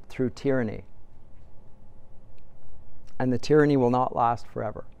wielded through tyranny. And the tyranny will not last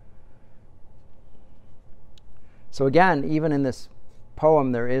forever. So again, even in this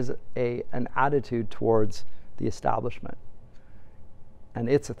poem, there is an attitude towards the establishment and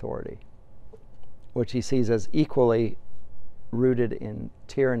its authority, which he sees as equally rooted in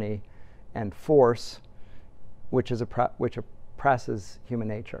tyranny and force, which oppresses human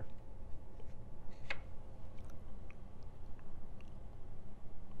nature.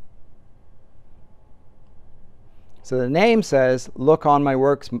 So the name says, "Look on my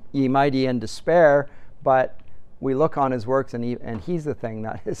works, ye mighty, and despair," but we look on his works, and he's the thing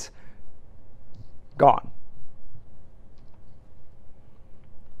that is gone.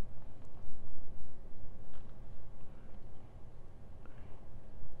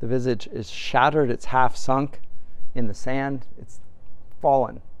 The visage is shattered, it's half sunk in the sand, it's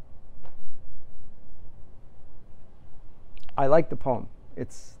fallen. I like the poem.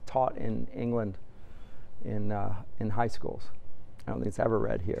 It's taught in England in high schools. I don't think it's ever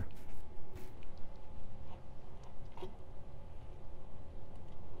read here.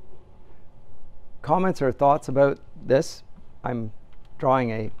 Comments or thoughts about this? I'm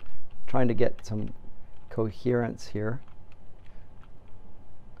trying to get some coherence here.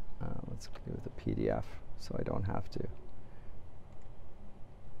 Let's do the PDF so I don't have to.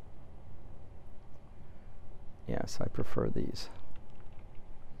 Yes, I prefer these.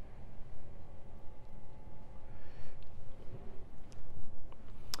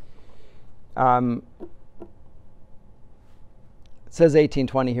 It says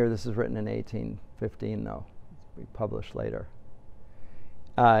 1820 here. This is written in 1815, though. We published later.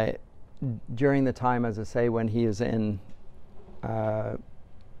 During the time, as I say, when he is in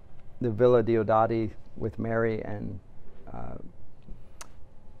the Villa Diodati with Mary and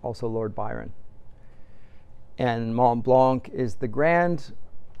also Lord Byron. And Mont Blanc is the grand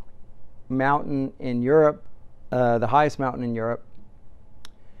mountain in Europe, the highest mountain in Europe,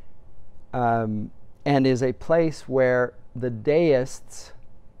 and is a place where the deists,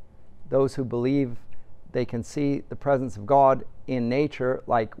 those who believe they can see the presence of God in nature,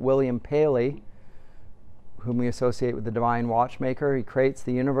 like William Paley, whom we associate with the divine watchmaker. He creates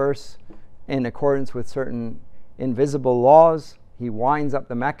the universe in accordance with certain invisible laws. He winds up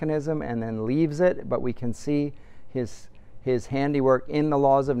the mechanism and then leaves it, but we can see his handiwork in the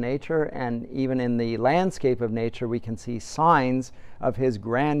laws of nature, and even in the landscape of nature we can see signs of his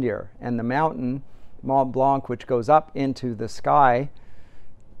grandeur. And the mountain, Mont Blanc, which goes up into the sky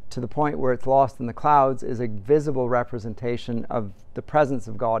to the point where it's lost in the clouds, is a visible representation of the presence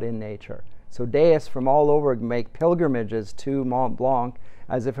of God in nature. So deists from all over make pilgrimages to Mont Blanc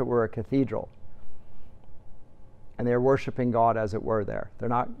as if it were a cathedral. And they're worshiping God, as it were, there. They're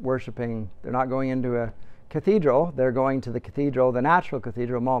not going into a cathedral. They're going to the cathedral, the natural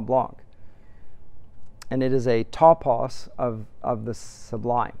cathedral, Mont Blanc. And it is a topos of the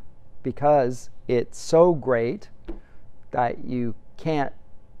sublime, because it's so great that you can't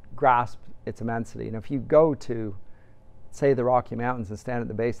grasp its immensity. And if you go to, say, the Rocky Mountains and stand at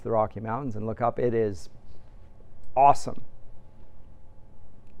the base of the Rocky Mountains and look up, it is awesome.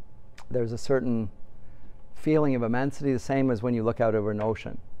 There's a certain feeling of immensity, the same as when you look out over an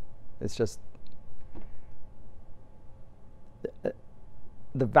ocean. It's just the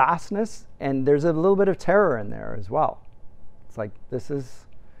vastness, and there's a little bit of terror in there as well. It's like, this is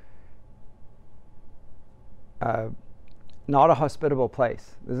not a hospitable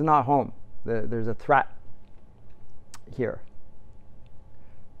place. This is not home. There's a threat here,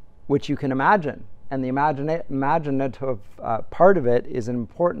 which you can imagine. And the imaginative part of it is an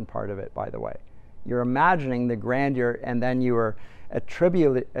important part of it, by the way. You're imagining the grandeur, and then you are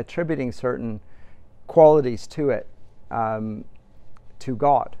attributing certain qualities to it, to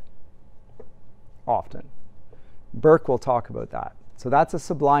God, often. Burke will talk about that. So that's a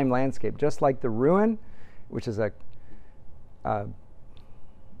sublime landscape, just like the ruin, which is and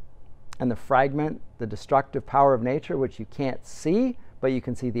the fragment, the destructive power of nature, which you can't see, but you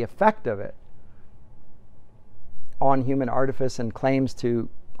can see the effect of it on human artifice and claims to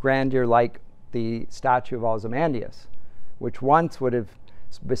grandeur, like the statue of Ozymandias, which once would have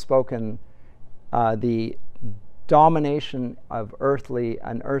bespoken the domination of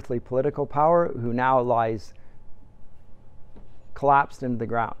an earthly political power, who now lies collapsed into the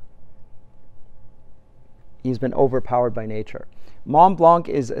ground. He's been overpowered by nature. Mont Blanc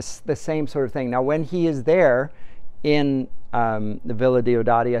is the same sort of thing. Now, when he is there in the Villa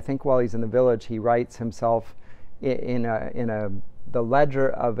Diodati, I think while he's in the village, he writes himself in the ledger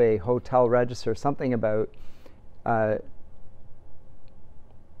of a hotel register something about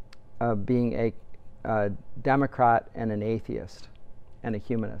being a Democrat and an atheist and a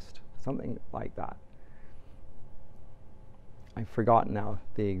humanist, something like that. I've forgotten now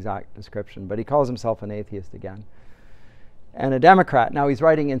the exact description, but he calls himself an atheist again. And a Democrat. Now he's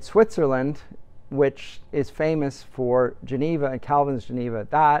writing in Switzerland, which is famous for Geneva and Calvin's Geneva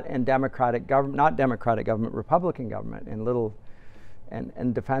at that, and democratic government, not democratic government, Republican government,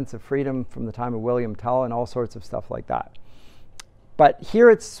 and defense of freedom from the time of William Tell and all sorts of stuff like that. But here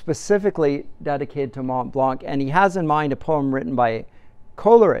it's specifically dedicated to Mont Blanc, and he has in mind a poem written by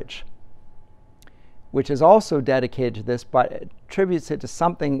Coleridge, which is also dedicated to this, but attributes it to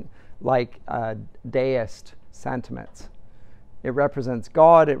something like deist sentiments. It represents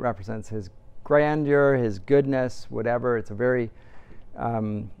God, it represents his grandeur, his goodness, whatever. It's a very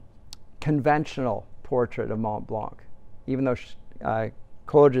conventional portrait of Mont Blanc, even though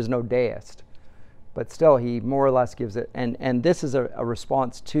Coleridge is no deist. But still, he more or less gives it, and this is a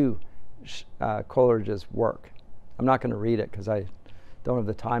response to Coleridge's work. I'm not going to read it because I don't have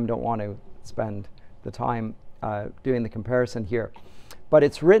the time, don't want to spend the time doing the comparison here. But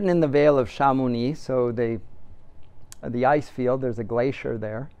it's written in the Vale of Chamonix, so the ice field, there's a glacier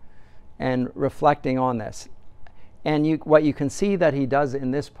there, and reflecting on this. And what you can see that he does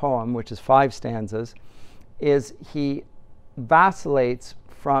in this poem, which is 5 stanzas, is he vacillates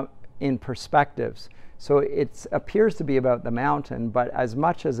in perspectives. So it appears to be about the mountain, but as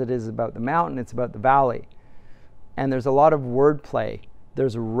much as it is about the mountain, it's about the valley. And there's a lot of wordplay.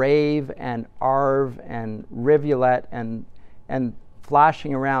 There's rave and arve and rivulet and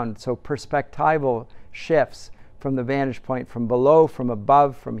flashing around. So perspectival shifts from the vantage point, from below, from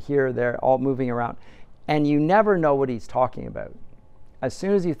above, from here, there, all moving around. And you never know what he's talking about. As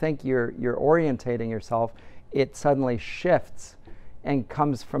soon as you think you're orientating yourself, it suddenly shifts and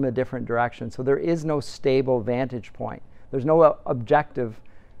comes from a different direction. So there is no stable vantage point. There's no objective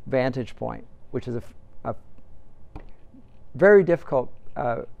vantage point, which is a very difficult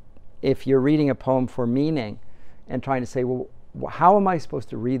if you're reading a poem for meaning and trying to say, well, how am I supposed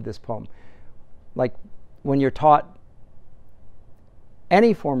to read this poem? Like when you're taught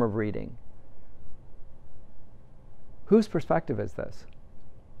any form of reading, whose perspective is this?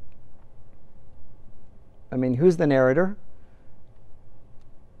 I mean, who's the narrator?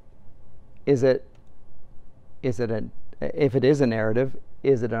 If it is a narrative,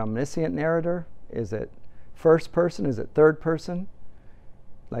 is it an omniscient narrator? Is it first person? Is it third person?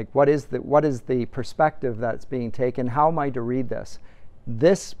 Like, what is the perspective that's being taken? How am I to read this?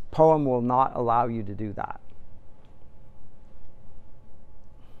 This poem will not allow you to do that.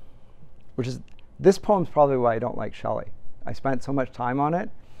 This poem's probably why I don't like Shelley. I spent so much time on it,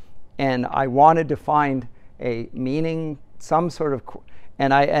 and I wanted to find a meaning, some sort of,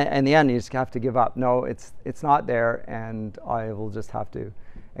 And in the end, you just have to give up. No, it's not there, and I will just have to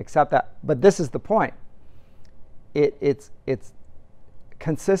accept that. But this is the point. It's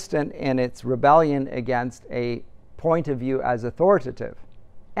consistent in its rebellion against a point of view as authoritative,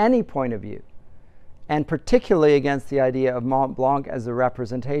 any point of view, and particularly against the idea of Mont Blanc as a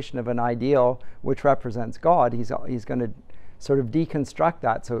representation of an ideal which represents God. He's going to sort of deconstruct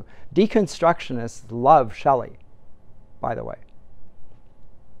that. So deconstructionists love Shelley, by the way.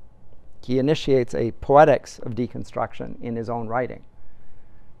 He initiates a poetics of deconstruction in his own writing.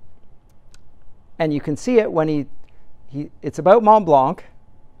 And you can see it when it's about Mont Blanc.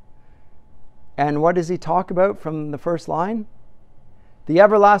 And what does he talk about from the first line? The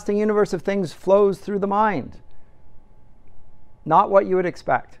everlasting universe of things flows through the mind. Not what you would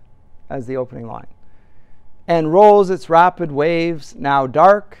expect as the opening line. And rolls its rapid waves, now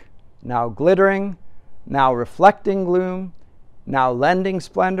dark, now glittering, now reflecting gloom, now lending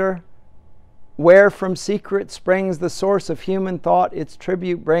splendor, where from secret springs the source of human thought its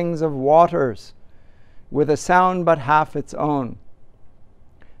tribute brings of waters, with a sound but half its own,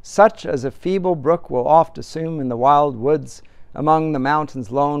 such as a feeble brook will oft assume in the wild woods among the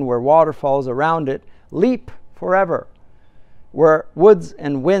mountains lone, where waterfalls around it leap forever, where woods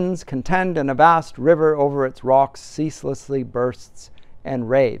and winds contend and a vast river over its rocks ceaselessly bursts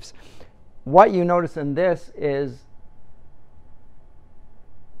and raves. What you notice in this is,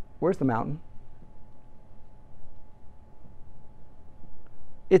 where's the mountain?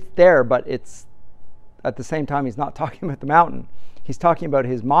 It's there, but it's at the same time he's not talking about the mountain. He's talking about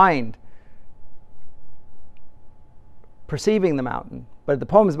his mind perceiving the mountain. But the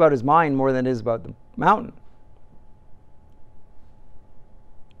poem is about his mind more than it is about the mountain.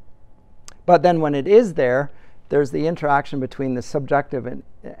 But then when it is there, there's the interaction between the subjective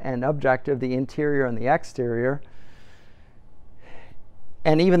and objective, the interior and the exterior.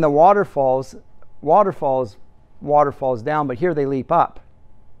 And even the waterfalls down, but here they leap up.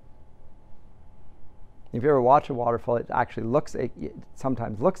 If you ever watch a waterfall, it actually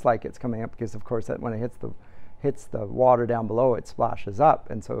sometimes looks like it's coming up, because of course that when it hits the water down below, it splashes up,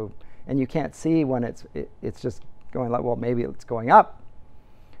 and you can't see when it's just going like, well, maybe it's going up.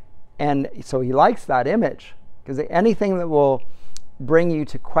 And so he likes that image, because anything that will bring you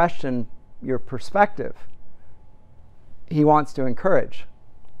to question your perspective, he wants to encourage.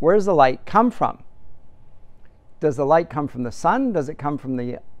 Where does the light come from? Does the light come from the sun? Does it come from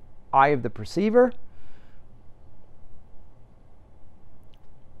the eye of the perceiver?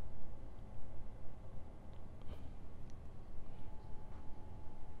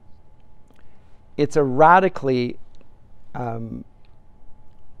 It's a radically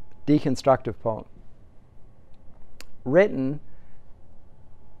deconstructive poem, written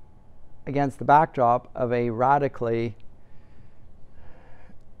against the backdrop of a radically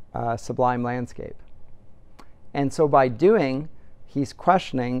sublime landscape. And so by doing, he's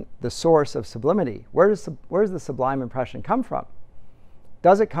questioning the source of sublimity. Where does the sublime impression come from?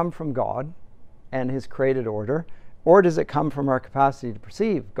 Does it come from God and his created order? Or does it come from our capacity to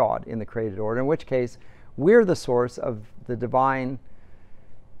perceive God in the created order, in which case we're the source of the divine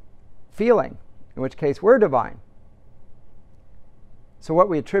feeling, in which case we're divine. So what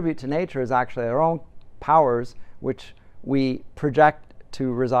we attribute to nature is actually our own powers, which we project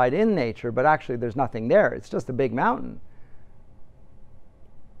to reside in nature, but actually there's nothing there. It's just a big mountain.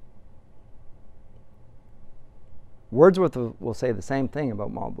 Wordsworth will say the same thing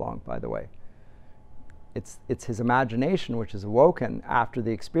about Mont Blanc, by the way. It's his imagination which is awoken after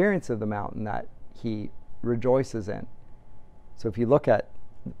the experience of the mountain that he rejoices in. So if you look at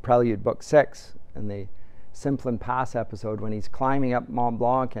Prelude Book 6 and the Simplon Pass episode, when he's climbing up Mont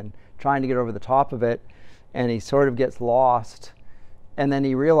Blanc and trying to get over the top of it, and he sort of gets lost, and then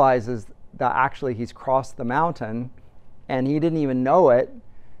he realizes that actually he's crossed the mountain and he didn't even know it,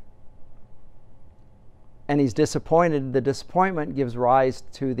 and he's disappointed. The disappointment gives rise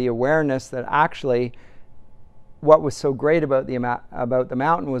to the awareness that actually what was so great about the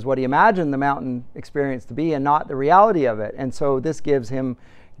mountain was what he imagined the mountain experience to be, and not the reality of it. And so this gives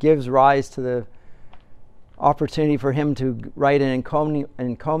rise to the opportunity for him to write an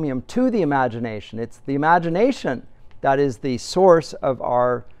encomium to the imagination. It's the imagination that is the source of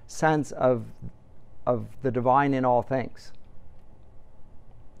our sense of the divine in all things.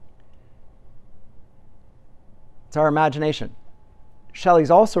 It's our imagination.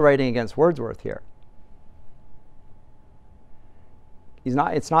 Shelley's also writing against Wordsworth here.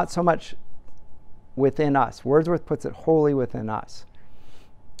 It's not so much within us. Wordsworth puts it wholly within us.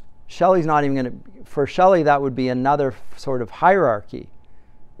 Shelley's not even going to, for Shelley that would be another sort of hierarchy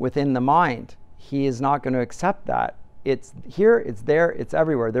within the mind. He is not going to accept that It's here, it's there, it's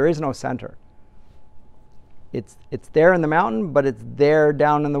everywhere. There is no center. It's there in the mountain, but it's there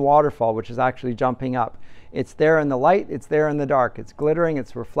down in the waterfall, which is actually jumping up. It's there in the light, it's there in the dark. It's glittering,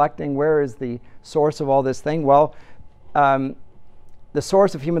 it's reflecting. Where is the source of all this thing? Well, the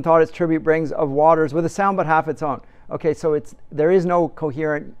source of human thought its tribute brings of waters with a sound but half its own. Okay, so there is no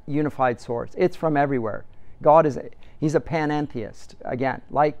coherent, unified source. It's from everywhere. God he's a panentheist, again,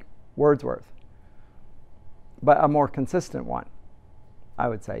 like Wordsworth, but a more consistent one, I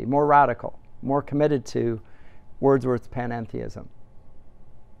would say, more radical, more committed to Wordsworth's panentheism.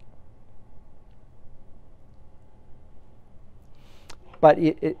 But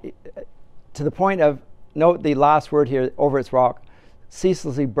to the point of, note the last word here, over its rock,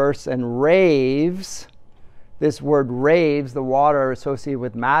 ceaselessly bursts and raves. This word raves, the water associated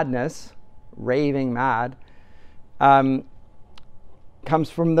with madness, raving mad, comes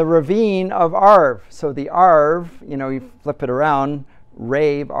from the ravine of Arve. So the Arve, you flip it around,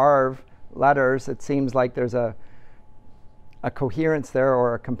 rave, Arve, letters, it seems like there's a coherence there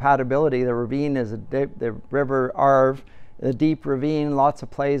or a compatibility. The ravine is the river Arve, the deep ravine, lots of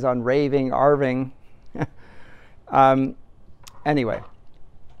plays on raving, arving. Anyway,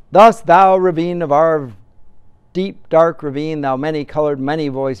 thus thou ravine of Arve, deep dark ravine, thou many-colored,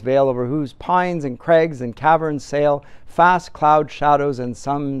 many-voiced vale, over whose pines and crags and caverns sail fast cloud shadows and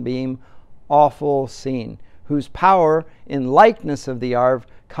sunbeam awful scene, whose power in likeness of the Arve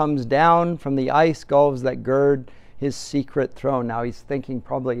comes down from the ice gulfs that gird his secret throne. Now he's thinking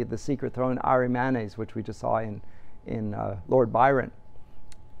probably the secret throne Arimanes, which we just saw in Lord Byron.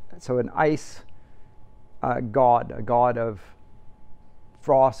 So an ice god, a god of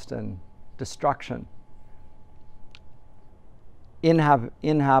frost and destruction,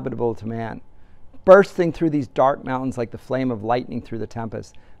 inhabitable to man, bursting through these dark mountains like the flame of lightning through the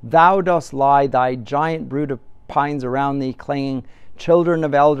tempest. Thou dost lie, thy giant brood of pines around thee clinging, children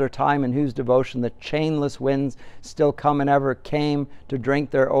of elder time, in whose devotion the chainless winds still come and ever came to drink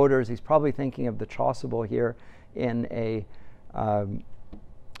their odors. He's probably thinking of the chasuble here in a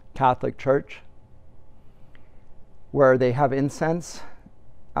Catholic church, where they have incense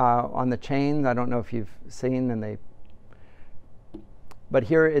on the chains. I don't know if you've seen, but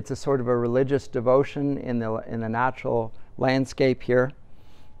here it's a sort of a religious devotion in the natural landscape here,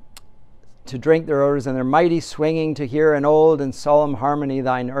 to drink their odors, and their mighty swinging, to hear in old and solemn harmony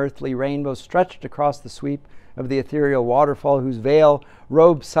thine earthly rainbow stretched across the sweep of the ethereal waterfall, whose veil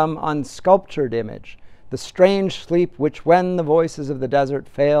robes some unsculptured image. The strange sleep which, when the voices of the desert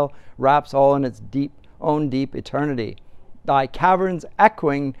fail, wraps all in its own deep eternity. Thy caverns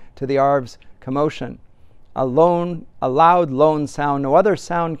echoing to the Arve's commotion, a loud lone sound no other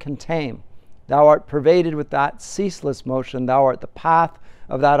sound can tame. Thou art pervaded with that ceaseless motion. Thou art the path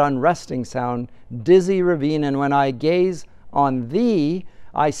of that unresting sound, dizzy ravine, and when I gaze on thee,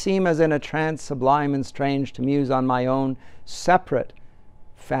 I seem as in a trance sublime and strange to muse on my own separate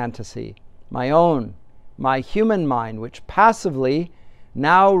fantasy, my human mind, which passively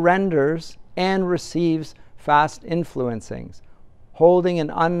now renders and receives fast influencings, holding an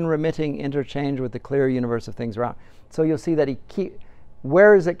unremitting interchange with the clear universe of things around. So you'll see that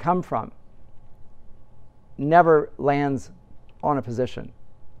where does it come from? Never lands on a position.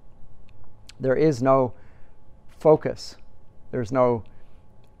 There is no focus. There's no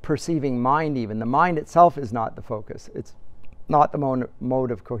perceiving mind even. The mind itself is not the focus. It's not the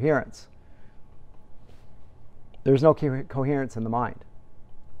mode of coherence. There's no coherence in the mind.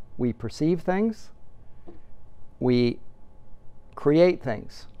 We perceive things. We create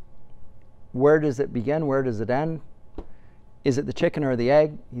things. Where does it begin? Where does it end? Is it the chicken or the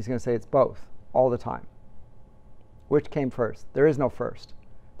egg? He's going to say it's both all the time. Which came first? There is no first.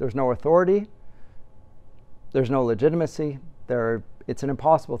 There's no authority. There's no legitimacy. It's an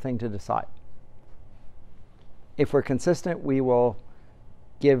impossible thing to decide. If we're consistent, we will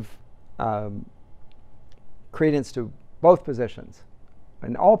give credence to both positions,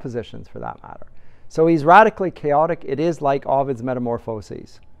 and all positions for that matter. So he's radically chaotic. It is like Ovid's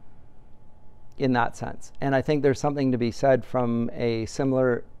Metamorphoses in that sense. And I think there's something to be said from a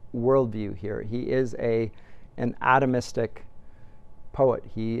similar worldview here. He is an atomistic poet.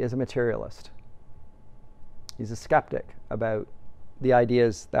 He is a materialist. He's a skeptic about the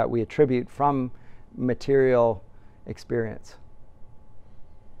ideas that we attribute from material experience.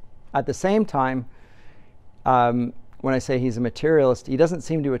 At the same time, when I say he's a materialist, he doesn't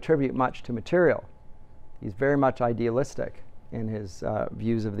seem to attribute much to material. He's very much idealistic in his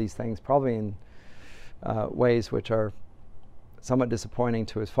views of these things, probably in ways which are somewhat disappointing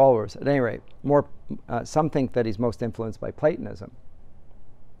to his followers. At any rate, some think that he's most influenced by Platonism.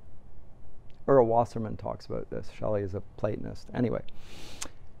 Earl Wasserman talks about this. Shelley is a Platonist. Anyway.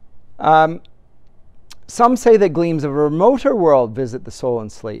 Some say that gleams of a remoter world visit the soul in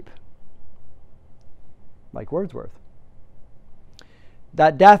sleep, like Wordsworth.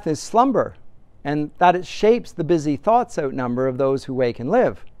 That death is slumber, and that it shapes the busy thoughts outnumber of those who wake and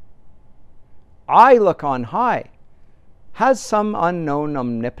live. I look on high. Has some unknown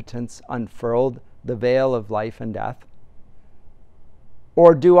omnipotence unfurled the veil of life and death?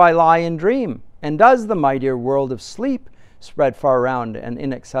 Or do I lie and dream, and does the mightier world of sleep spread far round and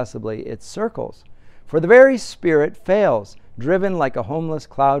inaccessibly its circles? For the very spirit fails, driven like a homeless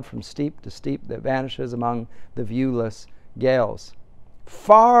cloud from steep to steep that vanishes among the viewless gales.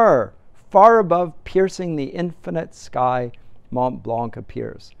 Far, far above, piercing the infinite sky, Mont Blanc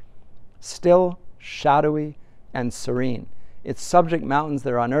appears, still, shadowy, and serene. Its subject mountains,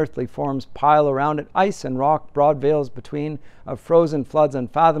 their unearthly forms, pile around it, ice and rock, broad veils between, of frozen floods,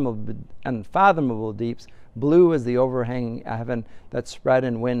 unfathomable deeps, blue as the overhanging heaven that spread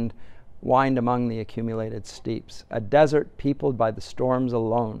in wind, wind among the accumulated steeps. A desert peopled by the storms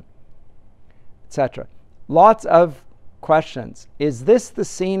alone, etc. Lots of questions. Is this the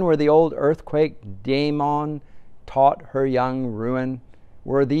scene where the old earthquake daemon taught her young ruin?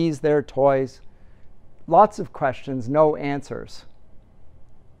 Were these their toys? Lots of questions, no answers.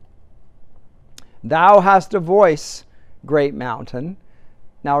 Thou hast a voice, great mountain.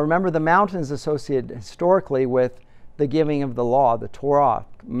 Now remember, the mountain is associated historically with the giving of the law, the Torah,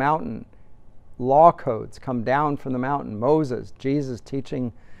 mountain. Law codes come down from the mountain. Moses, Jesus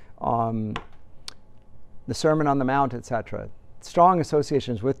teaching the Sermon on the Mount, etc. Strong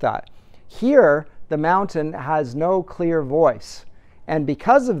associations with that. Here, the mountain has no clear voice. And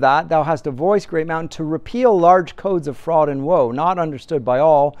because of that, thou hast a voice, great mountain, to repeal large codes of fraud and woe, not understood by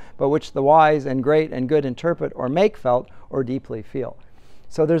all, but which the wise and great and good interpret or make felt or deeply feel.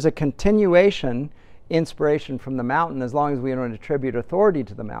 So there's a continuation inspiration from the mountain as long as we don't attribute authority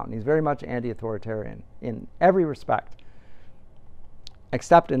to the mountain. He's very much anti-authoritarian in every respect,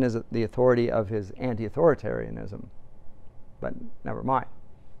 except in the authority of his anti-authoritarianism. But never mind.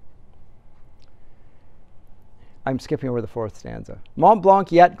 I'm skipping over the fourth stanza. Mont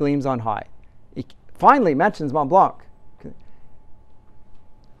Blanc yet gleams on high. He finally mentions Mont Blanc.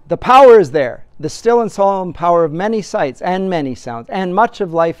 The power is there, the still and solemn power of many sights and many sounds, and much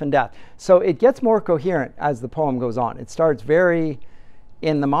of life and death. So it gets more coherent as the poem goes on. It starts very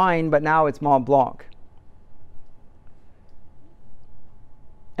in the mind, but now it's Mont Blanc.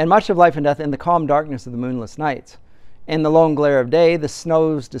 And much of life and death in the calm darkness of the moonless nights. In the lone glare of day, the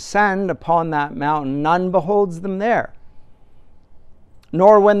snows descend upon that mountain. None beholds them there.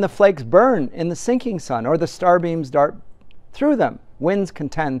 Nor when the flakes burn in the sinking sun, or the starbeams dart through them. Winds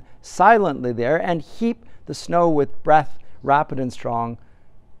contend silently there, and heap the snow with breath rapid and strong,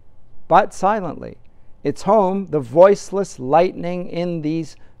 but silently. Its home, the voiceless lightning in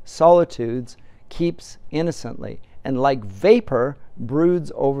these solitudes, keeps innocently, and like vapor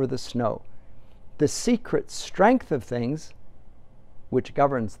broods over the snow. The secret strength of things, which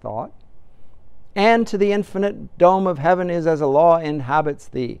governs thought, and to the infinite dome of heaven is as a law inhabits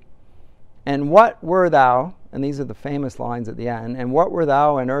thee. And what were thou, and these are the famous lines at the end, and what were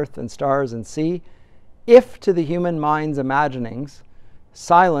thou and earth and stars and sea, if to the human mind's imaginings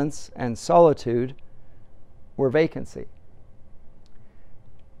silence and solitude were vacancy?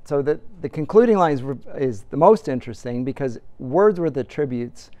 So the concluding line is the most interesting because Wordsworth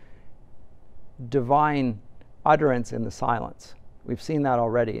attributes divine utterance in the silence. We've seen that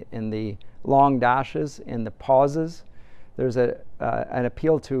already in the long dashes, in the pauses. There's an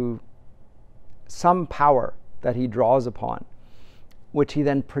appeal to some power that he draws upon, which he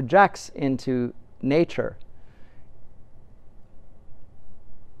then projects into nature.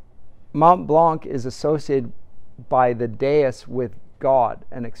 Mont Blanc is associated by the dais with God,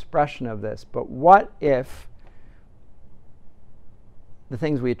 an expression of this. But what if the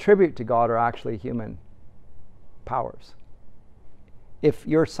things we attribute to God are actually human powers? If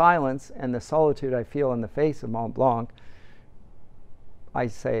your silence and the solitude I feel in the face of Mont Blanc, I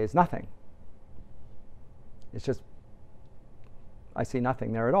say is nothing. It's just, I see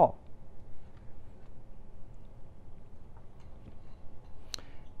nothing there at all.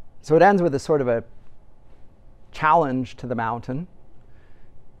 So it ends with a sort of a challenge to the mountain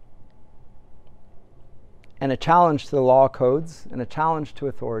and a challenge to the law codes and a challenge to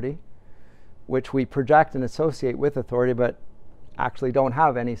authority, which we project and associate with authority, but actually don't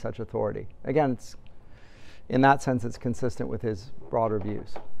have any such authority. Again, it's, in that sense, it's consistent with his broader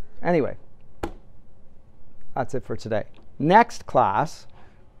views. Anyway, that's it for today. Next class,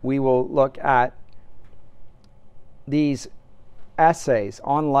 we will look at these essays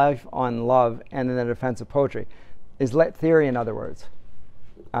on life, on love, and in the defense of poetry. Is lit theory, in other words.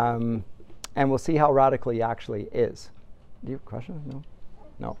 And we'll see how radical he actually is. Do you have a question? No?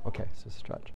 No? Okay, so stretch.